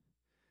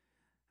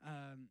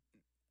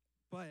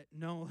 But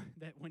know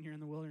that when you're in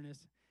the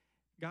wilderness,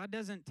 God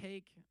doesn't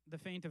take the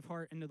faint of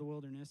heart into the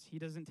wilderness. He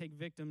doesn't take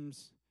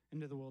victims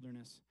into the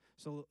wilderness.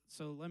 So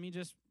let me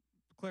just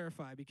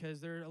clarify,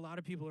 because there are a lot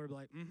of people who are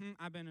like,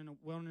 I've been in a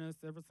wilderness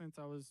ever since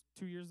I was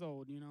 2 years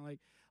old.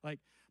 Like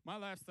my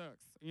life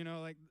sucks.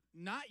 Like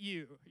not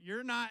you.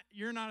 You're not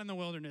in the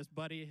wilderness,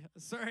 buddy.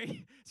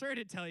 Sorry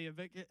to tell you,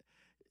 but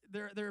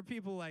there are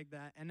people like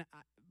that.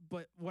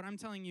 But what I'm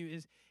telling you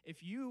is,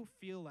 if you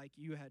feel like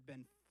you had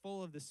been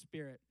full of the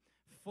Spirit,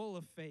 full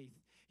of faith,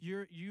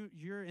 you're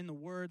in the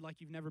Word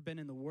like you've never been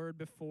in the Word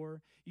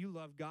before. You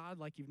love God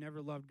like you've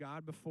never loved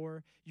God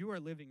before. You are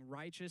living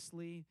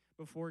righteously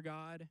before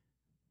God.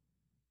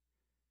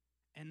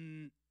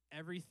 And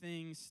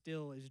everything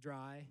still is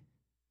dry.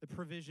 The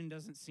provision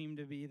doesn't seem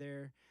to be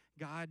there.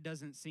 God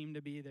doesn't seem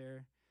to be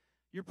there.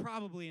 You're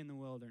probably in the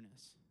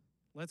wilderness.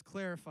 Let's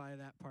clarify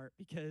that part,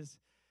 because,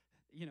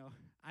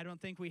 I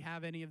don't think we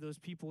have any of those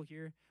people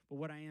here. But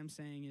what I am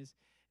saying is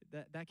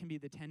that can be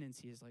the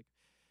tendency, is like,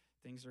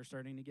 things are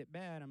starting to get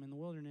bad. I'm in the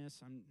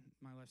wilderness.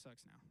 My life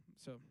sucks now.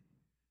 So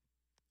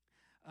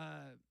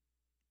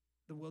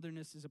the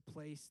wilderness is a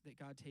place that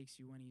God takes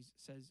you when he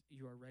says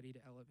you are ready to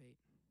elevate.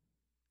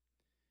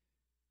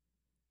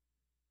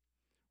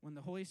 When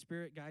the Holy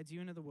Spirit guides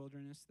you into the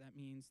wilderness, that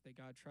means that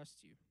God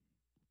trusts you.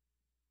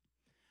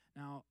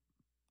 Now,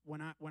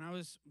 when I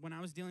was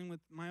dealing with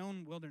my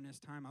own wilderness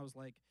time, I was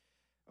like,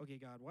 okay,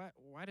 God,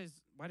 why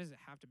does it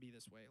have to be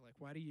this way? Like,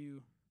 why do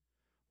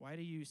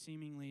you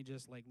seemingly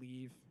just like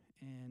leave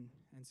and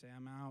say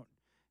I'm out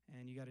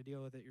and you got to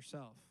deal with it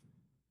yourself?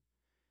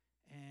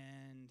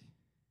 And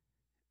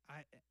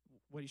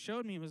what he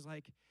showed me was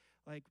like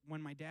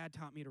when my dad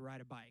taught me to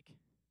ride a bike.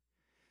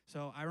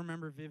 So I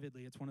remember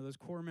vividly, it's one of those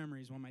core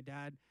memories when my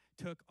dad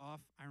took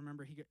off. I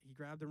remember he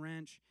grabbed the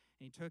wrench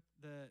and he took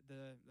the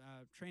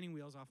training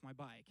wheels off my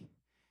bike,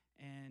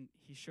 and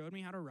he showed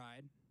me how to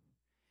ride.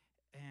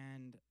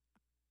 And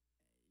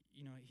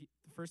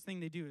the first thing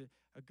they do,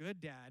 a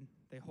good dad,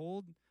 they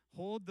hold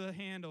the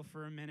handle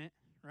for a minute,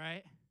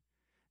 right?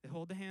 They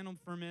hold the handle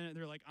for a minute.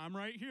 They're like, I'm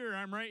right here,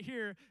 I'm right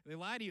here. They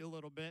lie to you a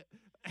little bit,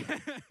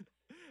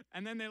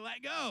 and then they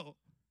let go,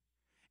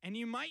 and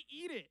you might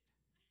eat it.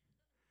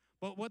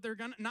 But what they're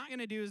not going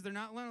to do is they're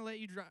not going to let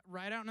you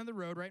ride out into the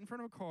road right in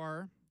front of a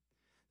car.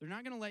 They're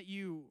not going to let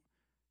you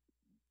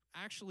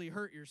actually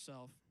hurt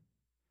yourself,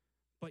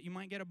 but you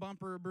might get a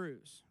bump or a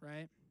bruise,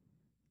 right?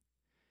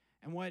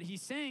 And what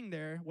he's saying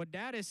there, what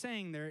Dad is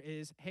saying there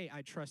is, hey,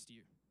 I trust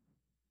you.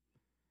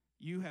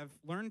 You have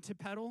learned to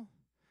pedal.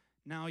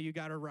 Now you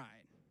got to ride,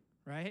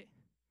 right?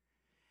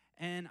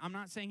 And I'm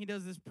not saying he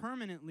does this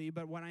permanently,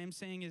 but what I am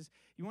saying is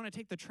you want to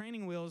take the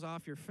training wheels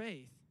off your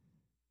faith.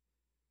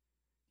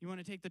 You want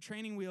to take the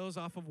training wheels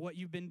off of what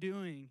you've been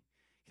doing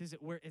because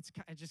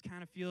it just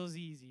kind of feels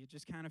easy. It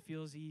just kind of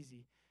feels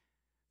easy.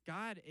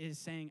 God is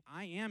saying,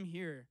 I am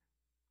here.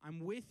 I'm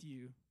with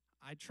you.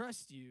 I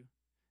trust you.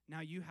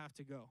 Now you have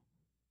to go.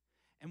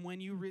 And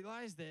when you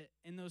realize that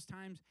in those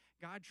times,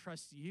 God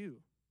trusts you.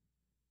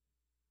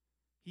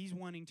 He's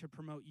wanting to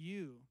promote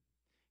you.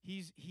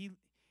 He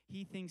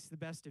thinks the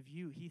best of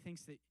you. He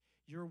thinks that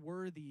you're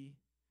worthy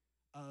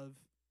of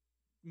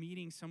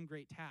meeting some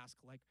great task,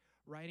 like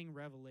writing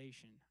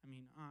Revelation. I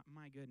mean,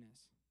 my goodness.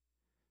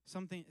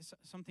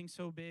 Something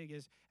so big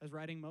as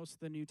writing most of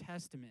the New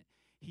Testament.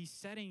 He's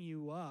setting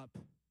you up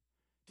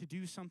to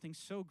do something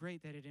so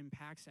great that it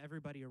impacts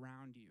everybody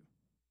around you.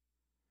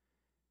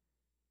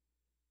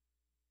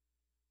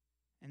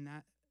 And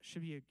that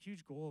should be a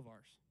huge goal of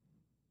ours.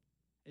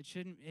 It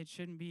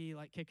shouldn't be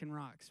like kicking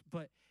rocks,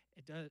 but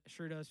it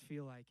sure does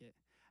feel like it.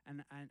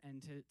 And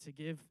to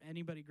give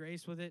anybody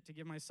grace with it, to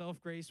give myself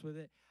grace with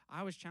it,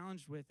 I was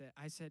challenged with it.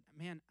 I said,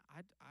 man,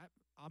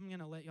 I'm going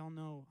to let y'all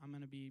know. I'm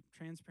going to be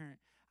transparent.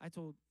 I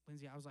told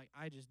Lindsay, I was like,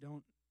 I just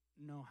don't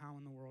know how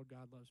in the world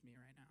God loves me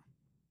right now.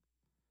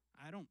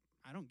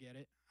 I don't get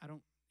it. I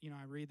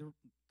read the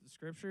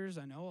scriptures.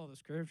 I know all the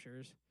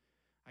scriptures.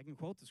 I can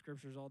quote the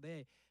scriptures all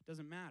day. It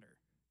doesn't matter.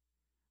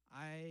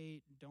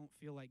 I don't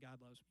feel like God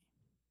loves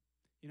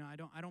me.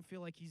 I don't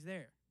feel like he's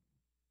there.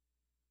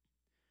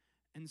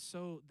 And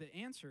so the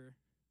answer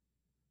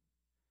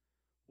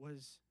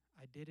was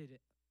I did it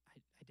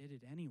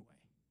anyway.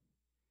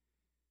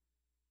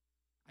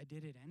 I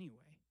did it anyway.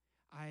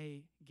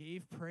 I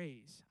gave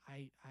praise.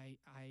 I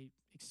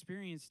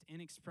experienced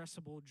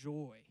inexpressible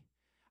joy.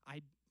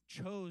 I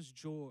chose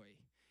joy.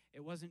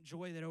 It wasn't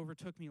joy that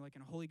overtook me like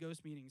in a Holy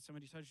Ghost meeting.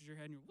 Somebody touches your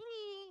head and you're,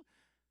 woo!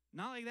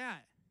 Not like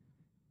that.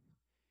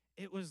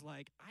 It was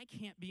like, I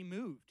can't be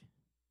moved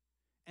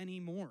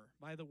anymore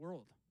by the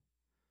world.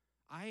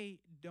 I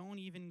don't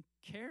even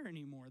care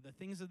anymore. The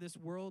things of this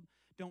world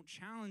don't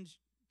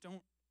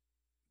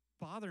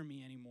bother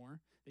me anymore.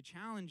 They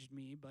challenged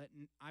me, but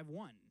I've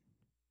won.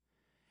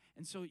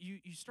 And so you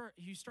start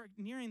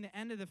nearing the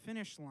end of the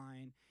finish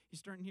line. You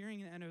start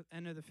nearing the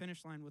end of the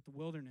finish line with the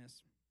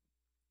wilderness.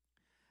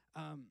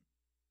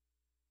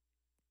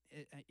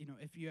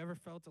 If you ever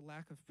felt a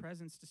lack of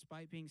presence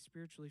despite being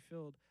spiritually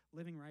filled,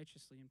 living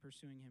righteously and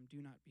pursuing him,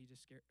 do not be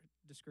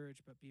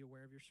discouraged, but be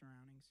aware of your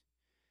surroundings.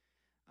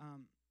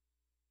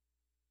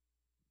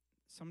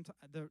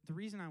 The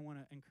reason I want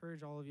to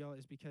encourage all of y'all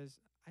is because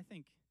I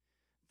think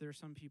there are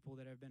some people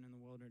that have been in the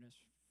wilderness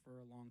for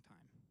a long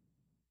time.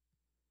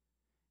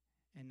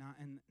 And not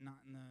in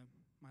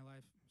my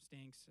life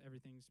stinks,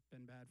 everything's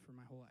been bad for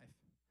my whole life.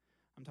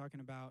 I'm talking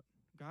about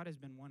God has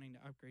been wanting to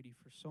upgrade you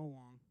for so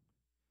long.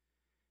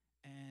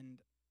 And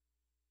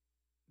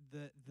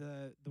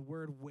the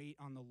word wait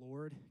on the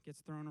Lord gets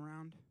thrown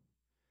around.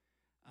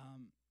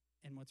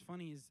 And what's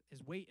funny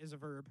is wait is a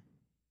verb.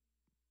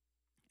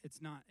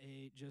 It's not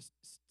a just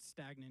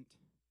stagnant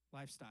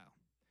lifestyle.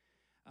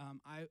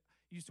 I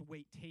used to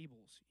wait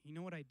tables. You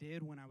know what I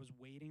did when I was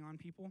waiting on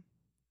people?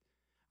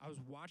 I was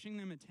watching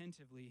them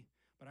attentively,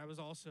 but I was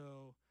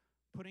also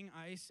putting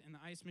ice in the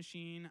ice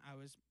machine. I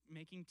was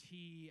making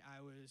tea.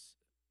 I was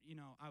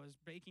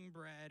baking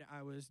bread.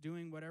 I was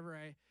doing whatever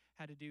I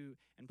had to do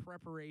in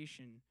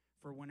preparation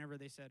for whenever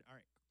they said, all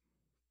right,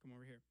 come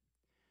over here.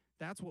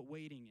 That's what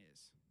waiting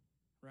is,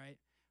 right?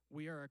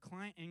 We are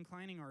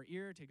inclining our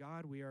ear to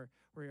God. We are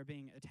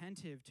being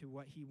attentive to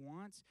what he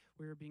wants.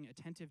 We are being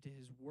attentive to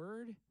his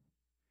word.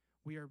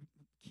 We are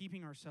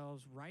keeping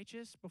ourselves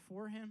righteous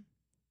before him.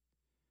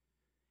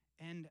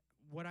 And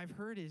what I've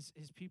heard is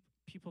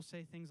people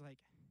say things like,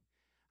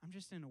 I'm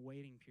just in a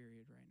waiting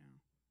period right now.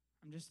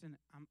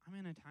 I'm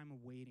in a time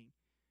of waiting.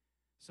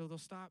 So they'll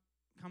stop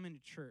coming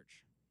to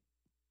church.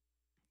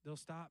 They'll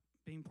stop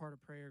being part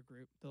of prayer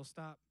group. They'll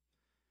stop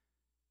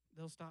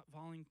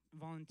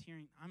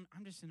volunteering.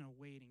 I'm just in a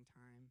waiting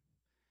time.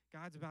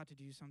 God's about to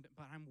do something,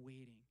 but I'm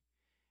waiting.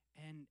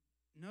 And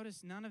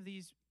notice none of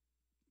these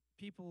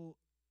people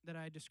that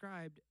I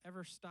described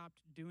ever stopped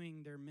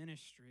doing their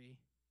ministry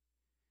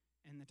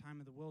in the time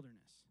of the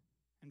wilderness.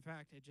 In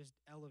fact, it just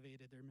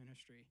elevated their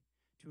ministry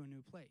to a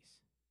new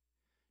place.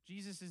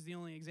 Jesus is the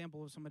only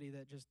example of somebody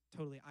that just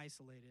totally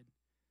isolated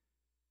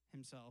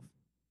himself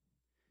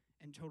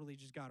and totally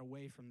just got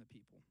away from the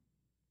people.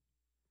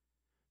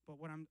 But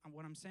what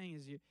I'm saying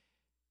is, you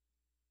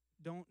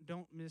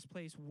don't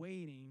misplace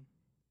waiting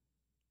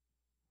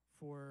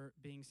for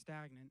being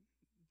stagnant.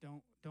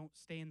 Don't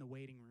stay in the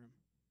waiting room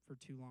for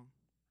too long,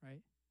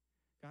 right?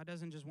 God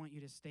doesn't just want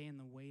you to stay in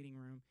the waiting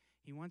room.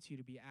 He wants you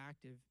to be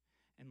active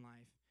in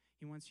life.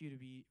 He wants you to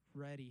be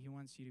ready. He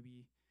wants you to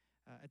be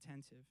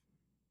attentive.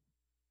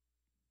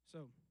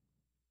 So,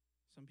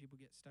 some people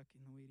get stuck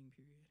in the waiting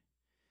period.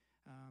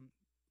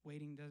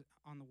 Waiting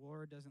on the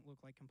Lord doesn't look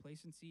like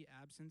complacency,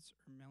 absence,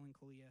 or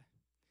melancholia.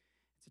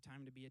 It's a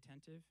time to be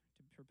attentive,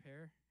 to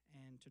prepare,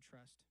 and to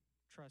trust.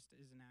 Trust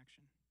is an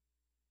action.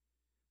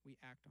 We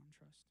act on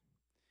trust.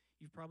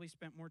 You've probably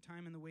spent more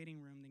time in the waiting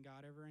room than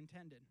God ever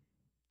intended.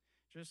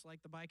 Just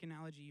like the bike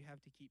analogy, you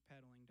have to keep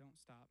pedaling. Don't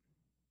stop.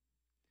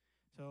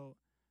 So,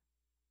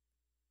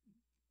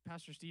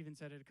 Pastor Stephen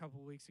said it a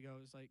couple of weeks ago.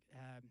 It was like,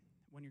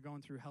 when you're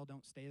going through hell,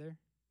 don't stay there.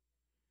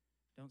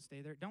 Don't stay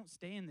there. Don't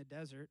stay in the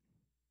desert.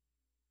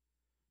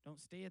 Don't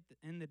stay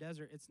in the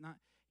desert. It's not,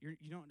 you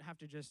don't have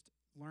to just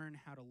learn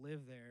how to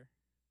live there.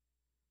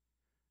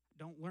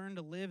 Don't learn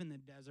to live in the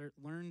desert.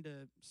 Learn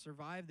to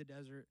survive the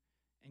desert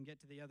and get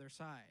to the other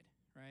side,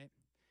 right?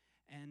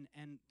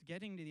 And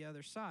getting to the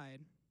other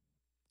side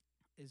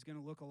is going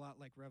to look a lot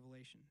like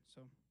Revelation.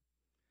 So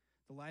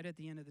the light at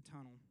the end of the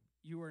tunnel.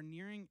 If you are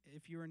nearing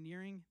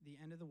the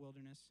end of the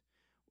wilderness,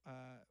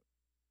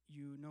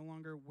 you no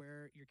longer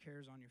wear your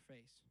cares on your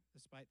face,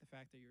 despite the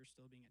fact that you're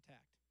still being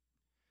attacked.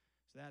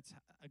 So that's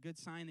a good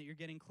sign that you're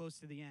getting close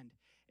to the end,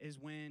 is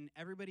when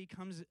everybody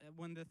comes,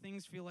 when the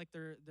things feel like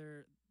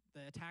the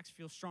attacks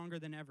feel stronger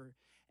than ever,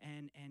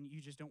 and you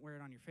just don't wear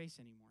it on your face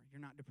anymore.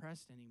 You're not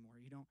depressed anymore.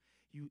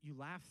 You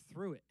laugh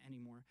through it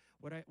anymore.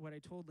 What I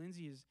told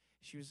Lindsay is,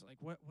 she was like,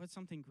 what's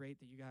something great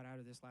that you got out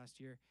of this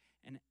last year?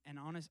 And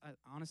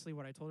honestly,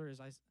 what I told her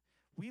is,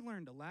 we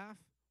learned to laugh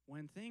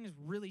when things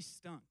really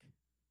stunk.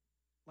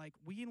 Like,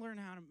 we learned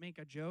how to make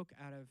a joke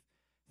out of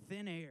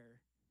thin air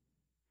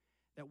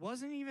that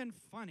wasn't even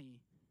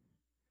funny,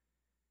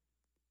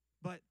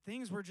 but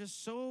things were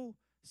just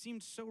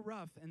seemed so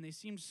rough and they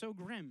seemed so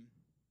grim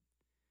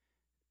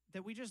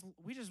that we just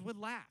would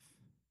laugh.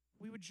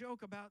 We would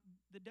joke about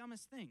the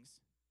dumbest things.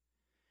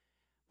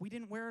 We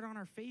didn't wear it on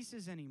our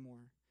faces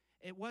anymore.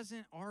 It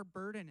wasn't our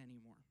burden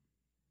anymore.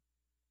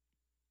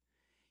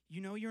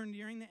 You know you're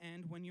nearing the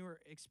end when you're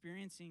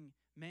experiencing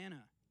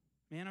manna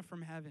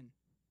from heaven.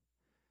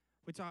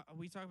 We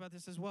talk about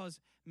this as well. As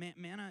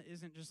manna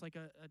isn't just like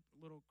a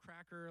little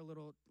cracker, a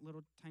little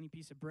tiny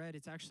piece of bread.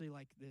 It's actually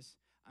like this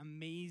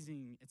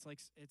amazing. It's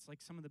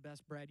like some of the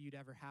best bread you'd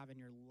ever have in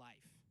your life.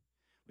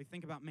 We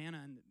think about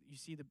manna, and you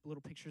see the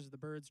little pictures of the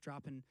birds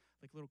dropping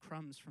like little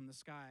crumbs from the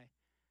sky.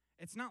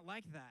 It's not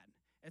like that.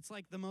 It's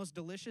like the most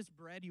delicious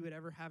bread you would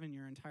ever have in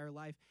your entire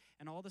life.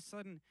 And all of a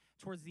sudden,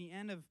 towards the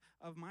end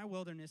of my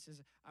wilderness,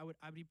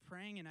 I'd be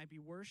praying and I'd be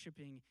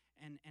worshiping,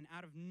 and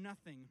out of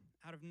nothing,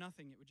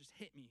 it would just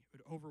hit me. It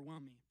would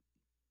overwhelm me.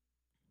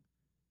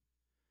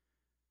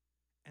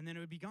 And then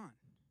it would be gone,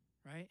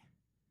 right?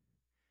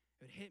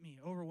 It would hit me,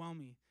 overwhelm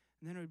me,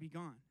 and then it would be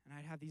gone. And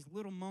I'd have these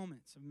little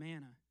moments of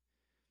manna.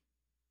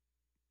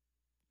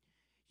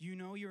 You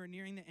know you are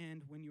nearing the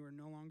end when you are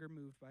no longer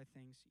moved by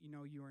things. You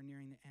know you are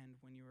nearing the end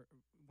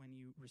when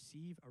you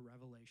receive a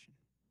revelation.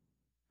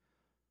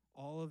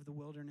 All of the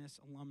wilderness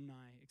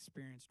alumni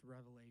experienced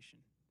revelation.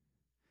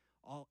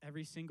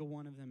 Every single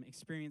one of them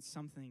experienced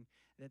something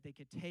that they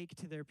could take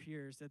to their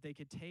peers, that they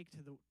could take to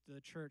the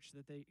church,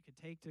 that they could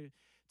take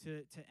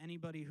to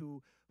anybody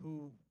who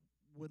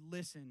would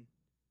listen.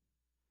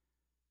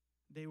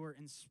 They were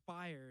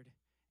inspired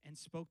and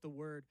spoke the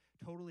word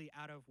totally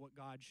out of what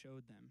God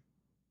showed them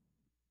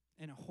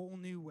in a whole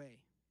new way.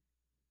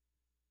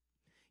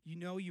 You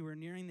know you are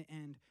nearing the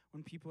end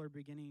when people are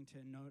beginning to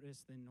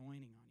notice the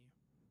anointing on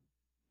you.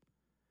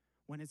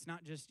 When it's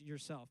not just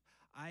yourself.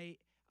 I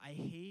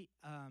hate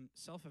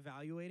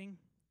self-evaluating.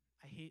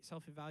 I hate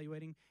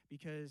self-evaluating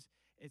because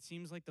it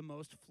seems like the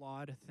most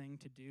flawed thing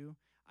to do.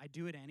 I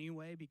do it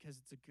anyway because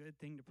it's a good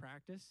thing to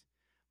practice.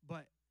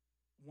 But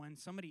when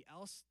somebody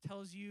else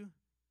tells you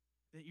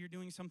that you're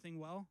doing something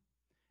well,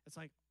 it's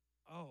like,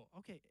 oh,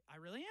 okay, I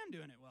really am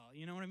doing it well.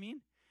 You know what I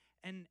mean?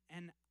 And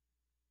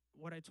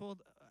what I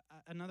told,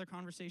 another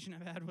conversation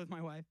I've had with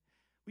my wife,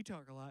 we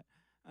talk a lot,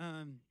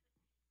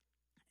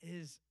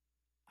 is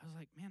I was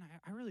like, man,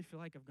 I really feel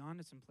like I've gone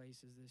to some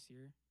places this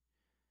year.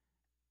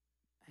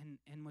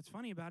 And what's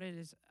funny about it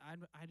is I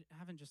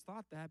haven't just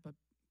thought that, but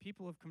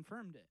people have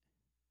confirmed it.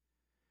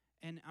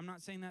 And I'm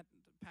not saying that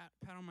pat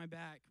on my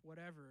back,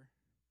 whatever.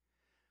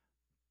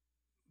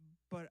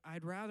 But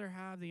I'd rather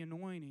have the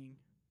anointing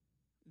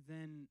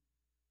than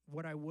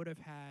what I would have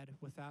had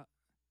without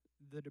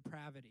the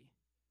depravity.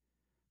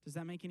 Does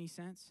that make any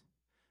sense?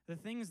 The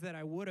things that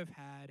I would have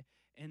had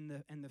and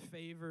the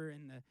favor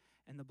and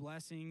the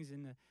blessings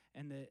and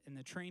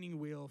the training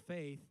wheel of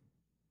faith,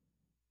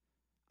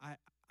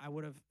 I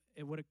would have,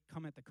 it would have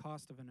come at the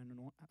cost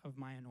of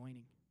my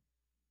anointing.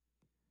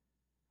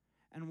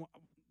 And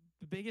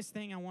the biggest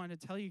thing I wanted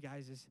to tell you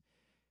guys is,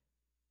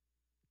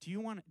 do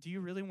you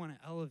really want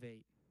to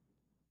elevate?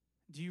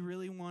 Do you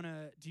really want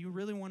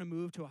to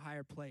move to a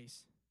higher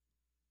place?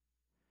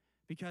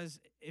 Because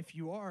if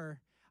you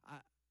are,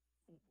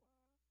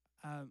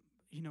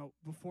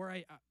 before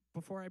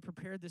I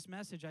prepared this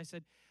message, I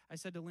said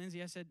to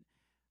Lindsay, I said,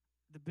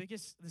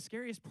 the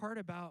scariest part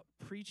about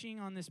preaching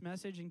on this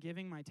message and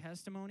giving my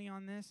testimony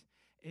on this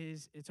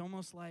is it's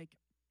almost like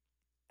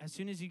as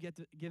soon as you get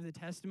to give the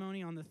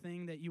testimony on the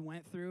thing that you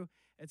went through,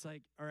 it's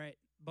like, all right,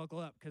 buckle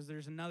up, because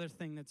there's another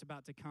thing that's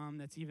about to come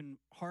that's even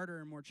harder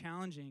and more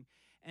challenging.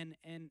 And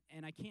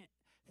I can't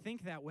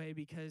think that way,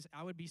 because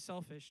I would be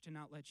selfish to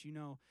not let you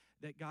know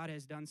that God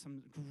has done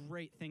some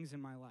great things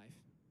in my life.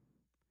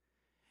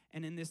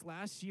 And in this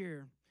last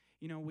year,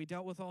 we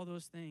dealt with all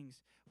those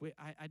things.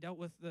 I dealt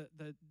with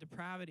the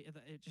depravity.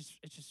 It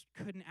just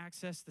couldn't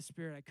access the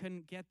Spirit. I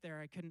couldn't get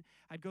there.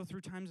 I'd go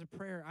through times of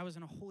prayer. I was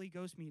in a Holy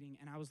Ghost meeting,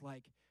 and I was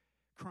like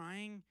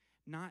crying,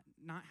 not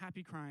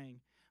happy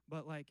crying,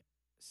 but like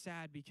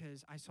sad,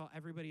 because I saw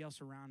everybody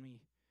else around me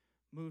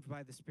moved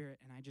by the Spirit,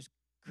 and I just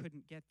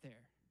couldn't get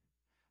there.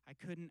 I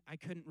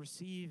couldn't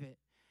receive it.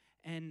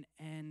 And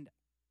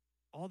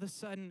all of a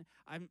sudden,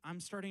 I'm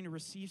starting to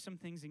receive some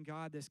things in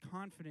God, this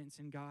confidence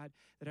in God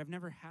that I've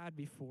never had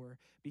before,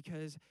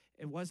 because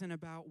it wasn't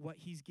about what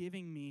He's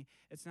giving me.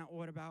 It's not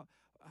about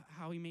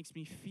how He makes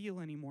me feel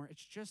anymore.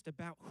 It's just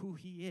about who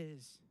He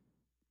is.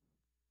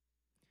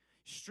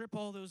 Strip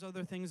all those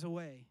other things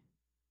away.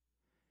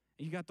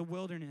 You got the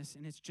wilderness,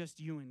 and it's just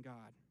you and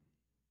God.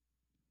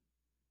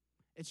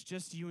 It's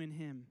just you and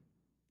Him.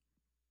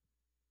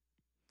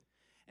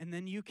 And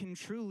then you can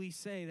truly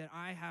say that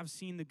I have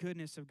seen the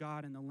goodness of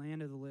God in the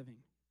land of the living.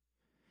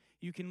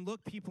 You can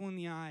look people in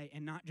the eye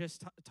and not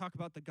just talk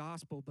about the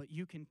gospel, but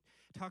you can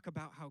talk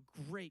about how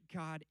great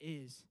God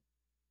is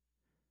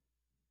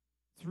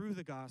through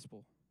the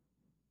gospel.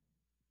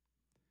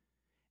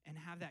 And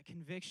have that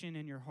conviction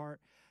in your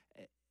heart.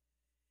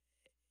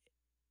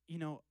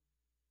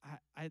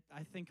 I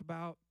think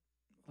about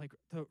like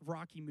the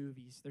Rocky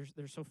movies.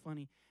 They're so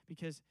funny,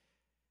 because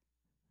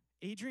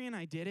Adrian,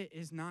 I did it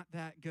is not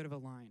that good of a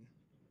line.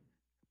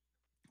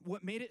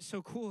 What made it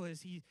so cool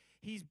is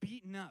he's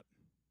beaten up.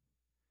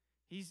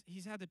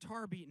 He's had the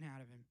tar beaten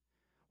out of him.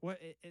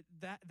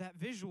 That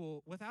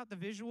visual, without the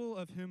visual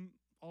of him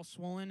all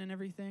swollen and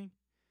everything,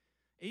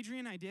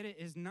 Adrian, I did it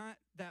is not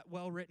that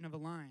well written of a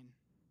line.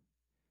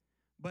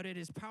 But it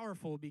is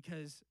powerful,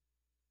 because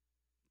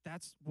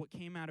that's what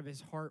came out of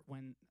his heart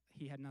when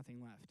he had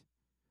nothing left.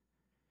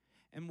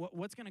 And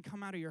what's going to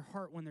come out of your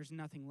heart when there's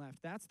nothing left?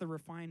 That's the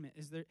refinement.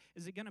 Is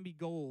it going to be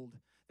gold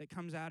that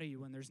comes out of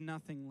you when there's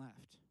nothing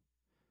left?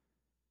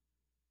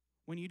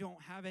 When you don't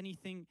have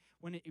anything,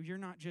 you're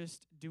not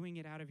just doing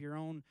it out of your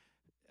own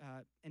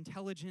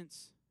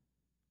intelligence.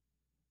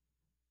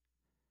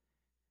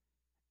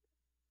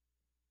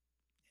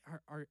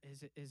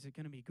 Is it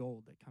going to be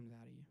gold that comes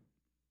out of you?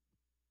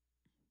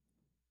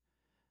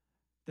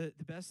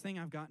 The best thing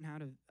I've gotten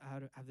out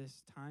of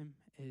this time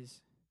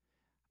is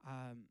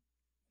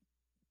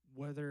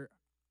whether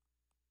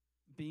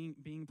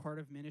being part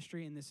of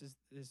ministry, and this is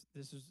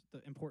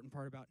the important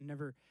part about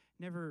never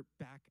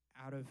back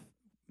out of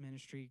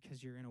ministry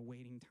because you're in a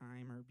waiting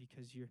time or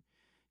because you're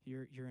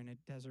in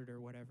a desert or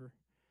whatever.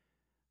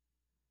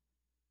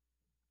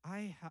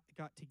 I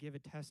got to give a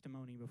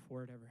testimony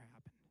before it ever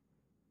happened.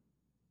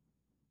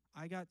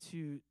 I got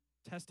to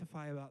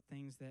testify about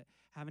things that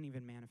haven't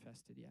even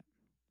manifested yet.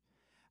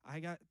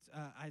 I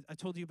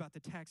told you about the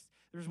text.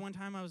 There was one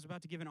time I was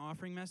about to give an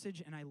offering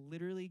message, and I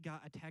literally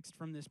got a text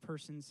from this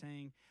person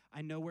saying,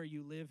 I know where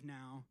you live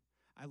now.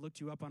 I looked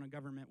you up on a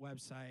government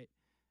website.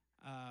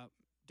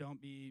 Don't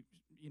be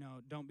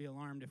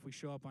alarmed if we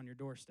show up on your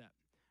doorstep.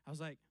 I was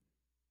like,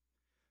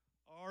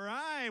 all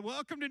right,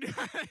 welcome to,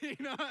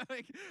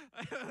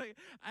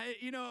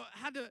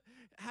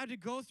 had to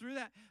go through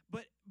that.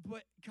 But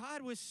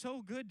God was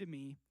so good to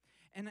me.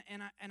 And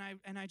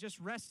I just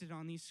rested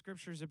on these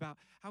scriptures about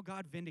how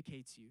God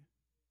vindicates you.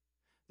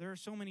 There are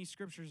so many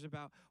scriptures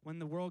about when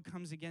the world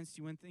comes against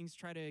you, when things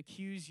try to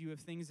accuse you of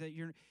things that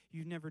you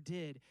never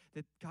did,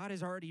 that God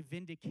has already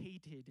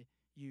vindicated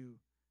you,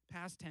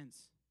 past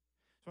tense.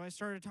 So I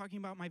started talking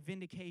about my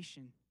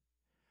vindication.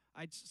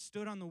 I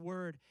stood on the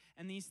word,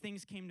 and these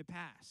things came to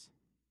pass,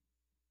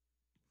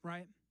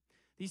 right?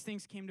 These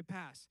things came to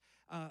pass.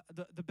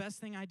 The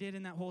best thing I did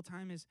in that whole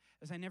time is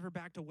I never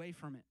backed away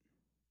from it.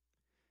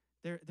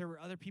 There were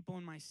other people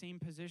in my same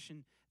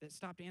position that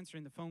stopped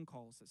answering the phone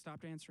calls, that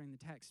stopped answering the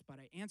texts, but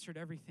I answered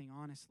everything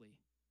honestly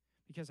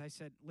because I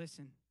said,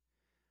 listen,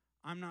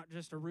 I'm not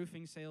just a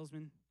roofing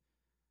salesman.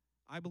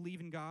 I believe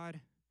in God.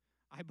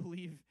 I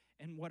believe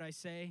in what I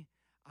say.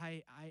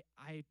 I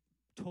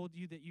told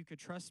you that you could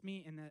trust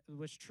me, and that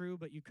was true,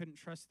 but you couldn't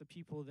trust the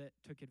people that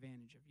took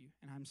advantage of you,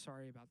 and I'm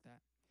sorry about that.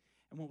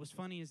 And what was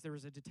funny is there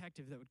was a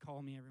detective that would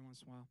call me every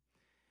once in a while.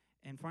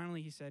 And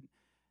finally he said,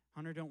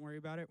 Hunter, don't worry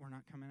about it. We're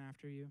not coming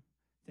after you.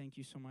 Thank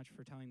you so much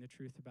for telling the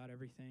truth about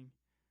everything.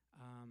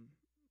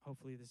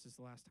 Hopefully this is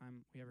the last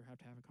time we ever have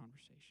to have a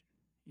conversation.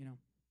 You know,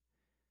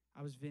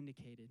 I was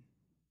vindicated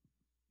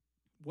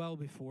well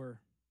before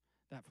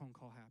that phone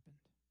call happened.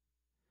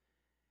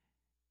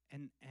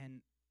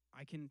 And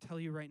I can tell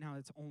you right now,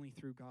 it's only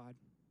through God.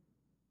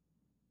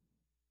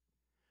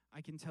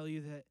 I can tell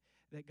you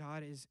that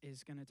God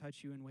is going to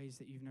touch you in ways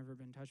that you've never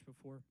been touched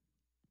before.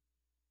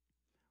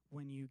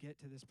 When you get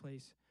to this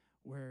place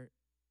where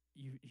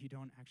you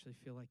don't actually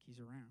feel like he's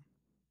around.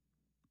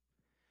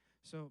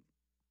 So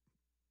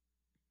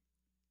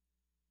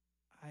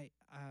I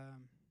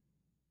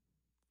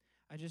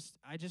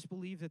just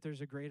believe that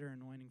there's a greater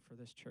anointing for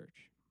this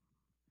church.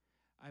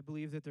 I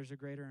believe that there's a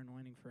greater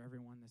anointing for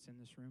everyone that's in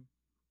this room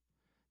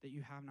that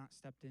you have not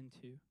stepped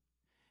into.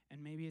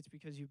 And maybe it's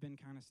because you've been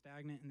kind of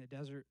stagnant in the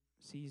desert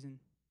season.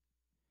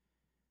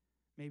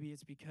 Maybe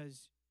it's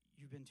because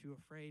you've been too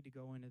afraid to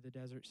go into the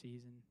desert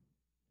season.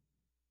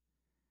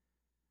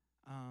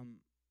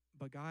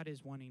 But God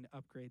is wanting to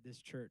upgrade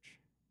this church.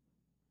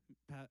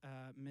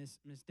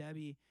 Miss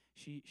Debbie,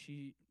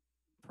 she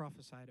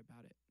prophesied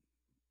about it.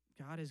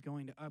 God is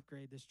going to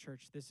upgrade this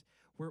church.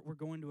 We're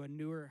going to a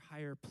newer,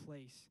 higher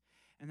place.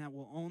 And that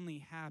will only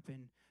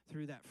happen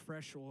through that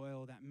fresh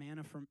oil, that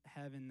manna from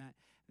heaven,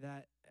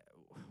 that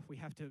we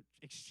have to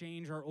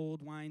exchange our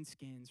old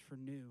wineskins for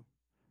new,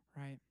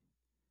 right?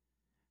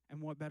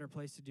 And what better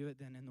place to do it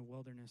than in the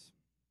wilderness?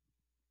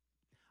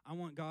 I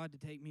want God to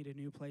take me to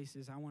new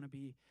places. I want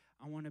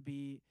to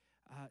be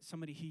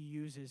somebody He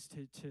uses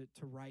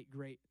to write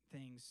great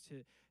things,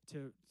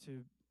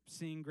 to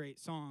sing great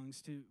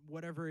songs, to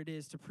whatever it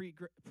is, to preach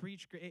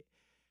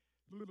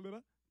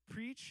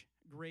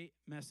great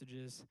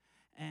messages.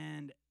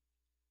 And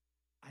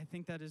I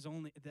think that is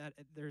only that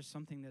there's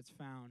something that's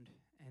found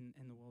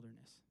in the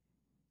wilderness.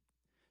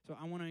 So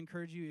I want to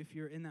encourage you, if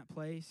you're in that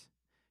place,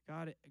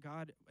 God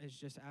is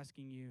just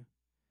asking you,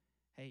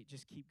 hey,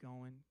 just keep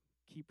going,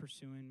 keep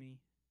pursuing me.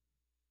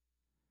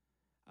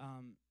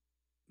 I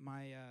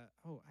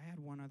had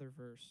one other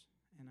verse,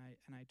 and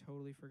I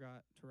totally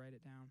forgot to write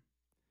it down.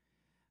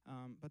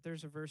 But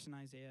there's a verse in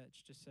Isaiah.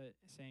 It's just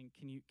saying,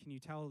 can you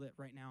tell that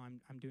right now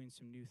I'm doing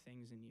some new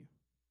things in you?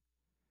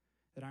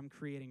 That I'm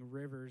creating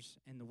rivers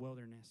in the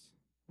wilderness,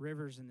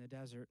 rivers in the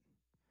desert.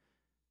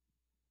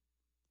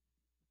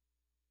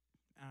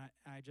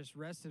 I just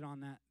rested on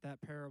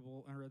that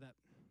parable or that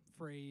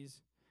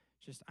phrase.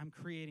 Just I'm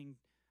creating.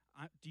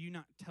 Do you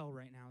not tell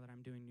right now that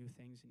I'm doing new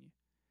things in you?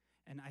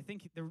 And I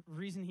think the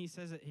reason he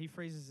says it, he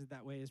phrases it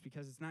that way, is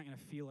because it's not going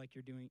to feel like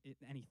you're doing it,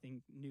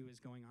 anything new is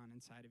going on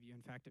inside of you.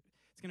 In fact,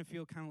 it's going to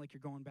feel kind of like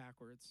you're going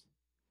backwards.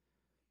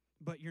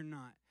 But you're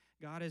not.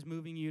 God is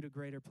moving you to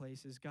greater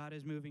places. God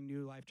is moving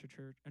New Life to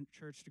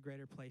church to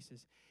greater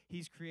places.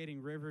 He's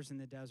creating rivers in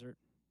the desert.